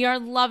 We are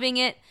loving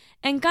it.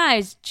 And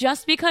guys,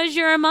 just because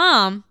you're a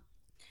mom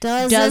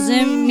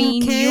doesn't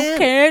mean you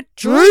can't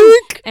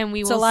drink. And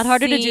it's a lot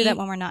harder to do that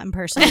when we're not in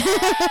person.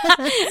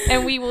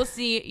 And we will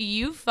see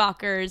you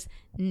fuckers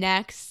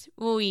next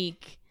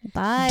week.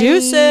 Bye.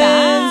 Deuces.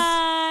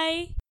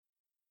 Bye.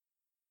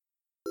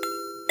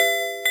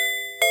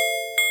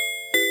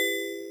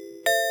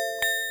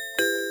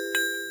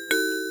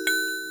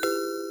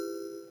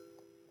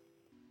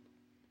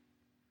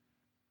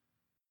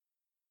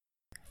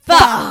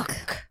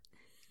 Fuck.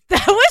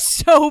 That was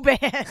so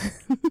bad.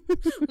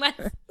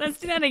 Let's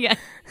do that again.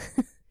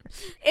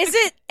 Is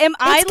it? Am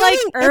I like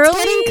early?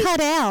 It's getting cut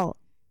out.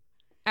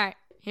 All right,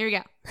 here we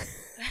go.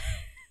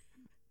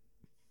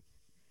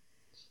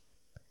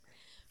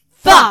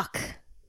 Fuck.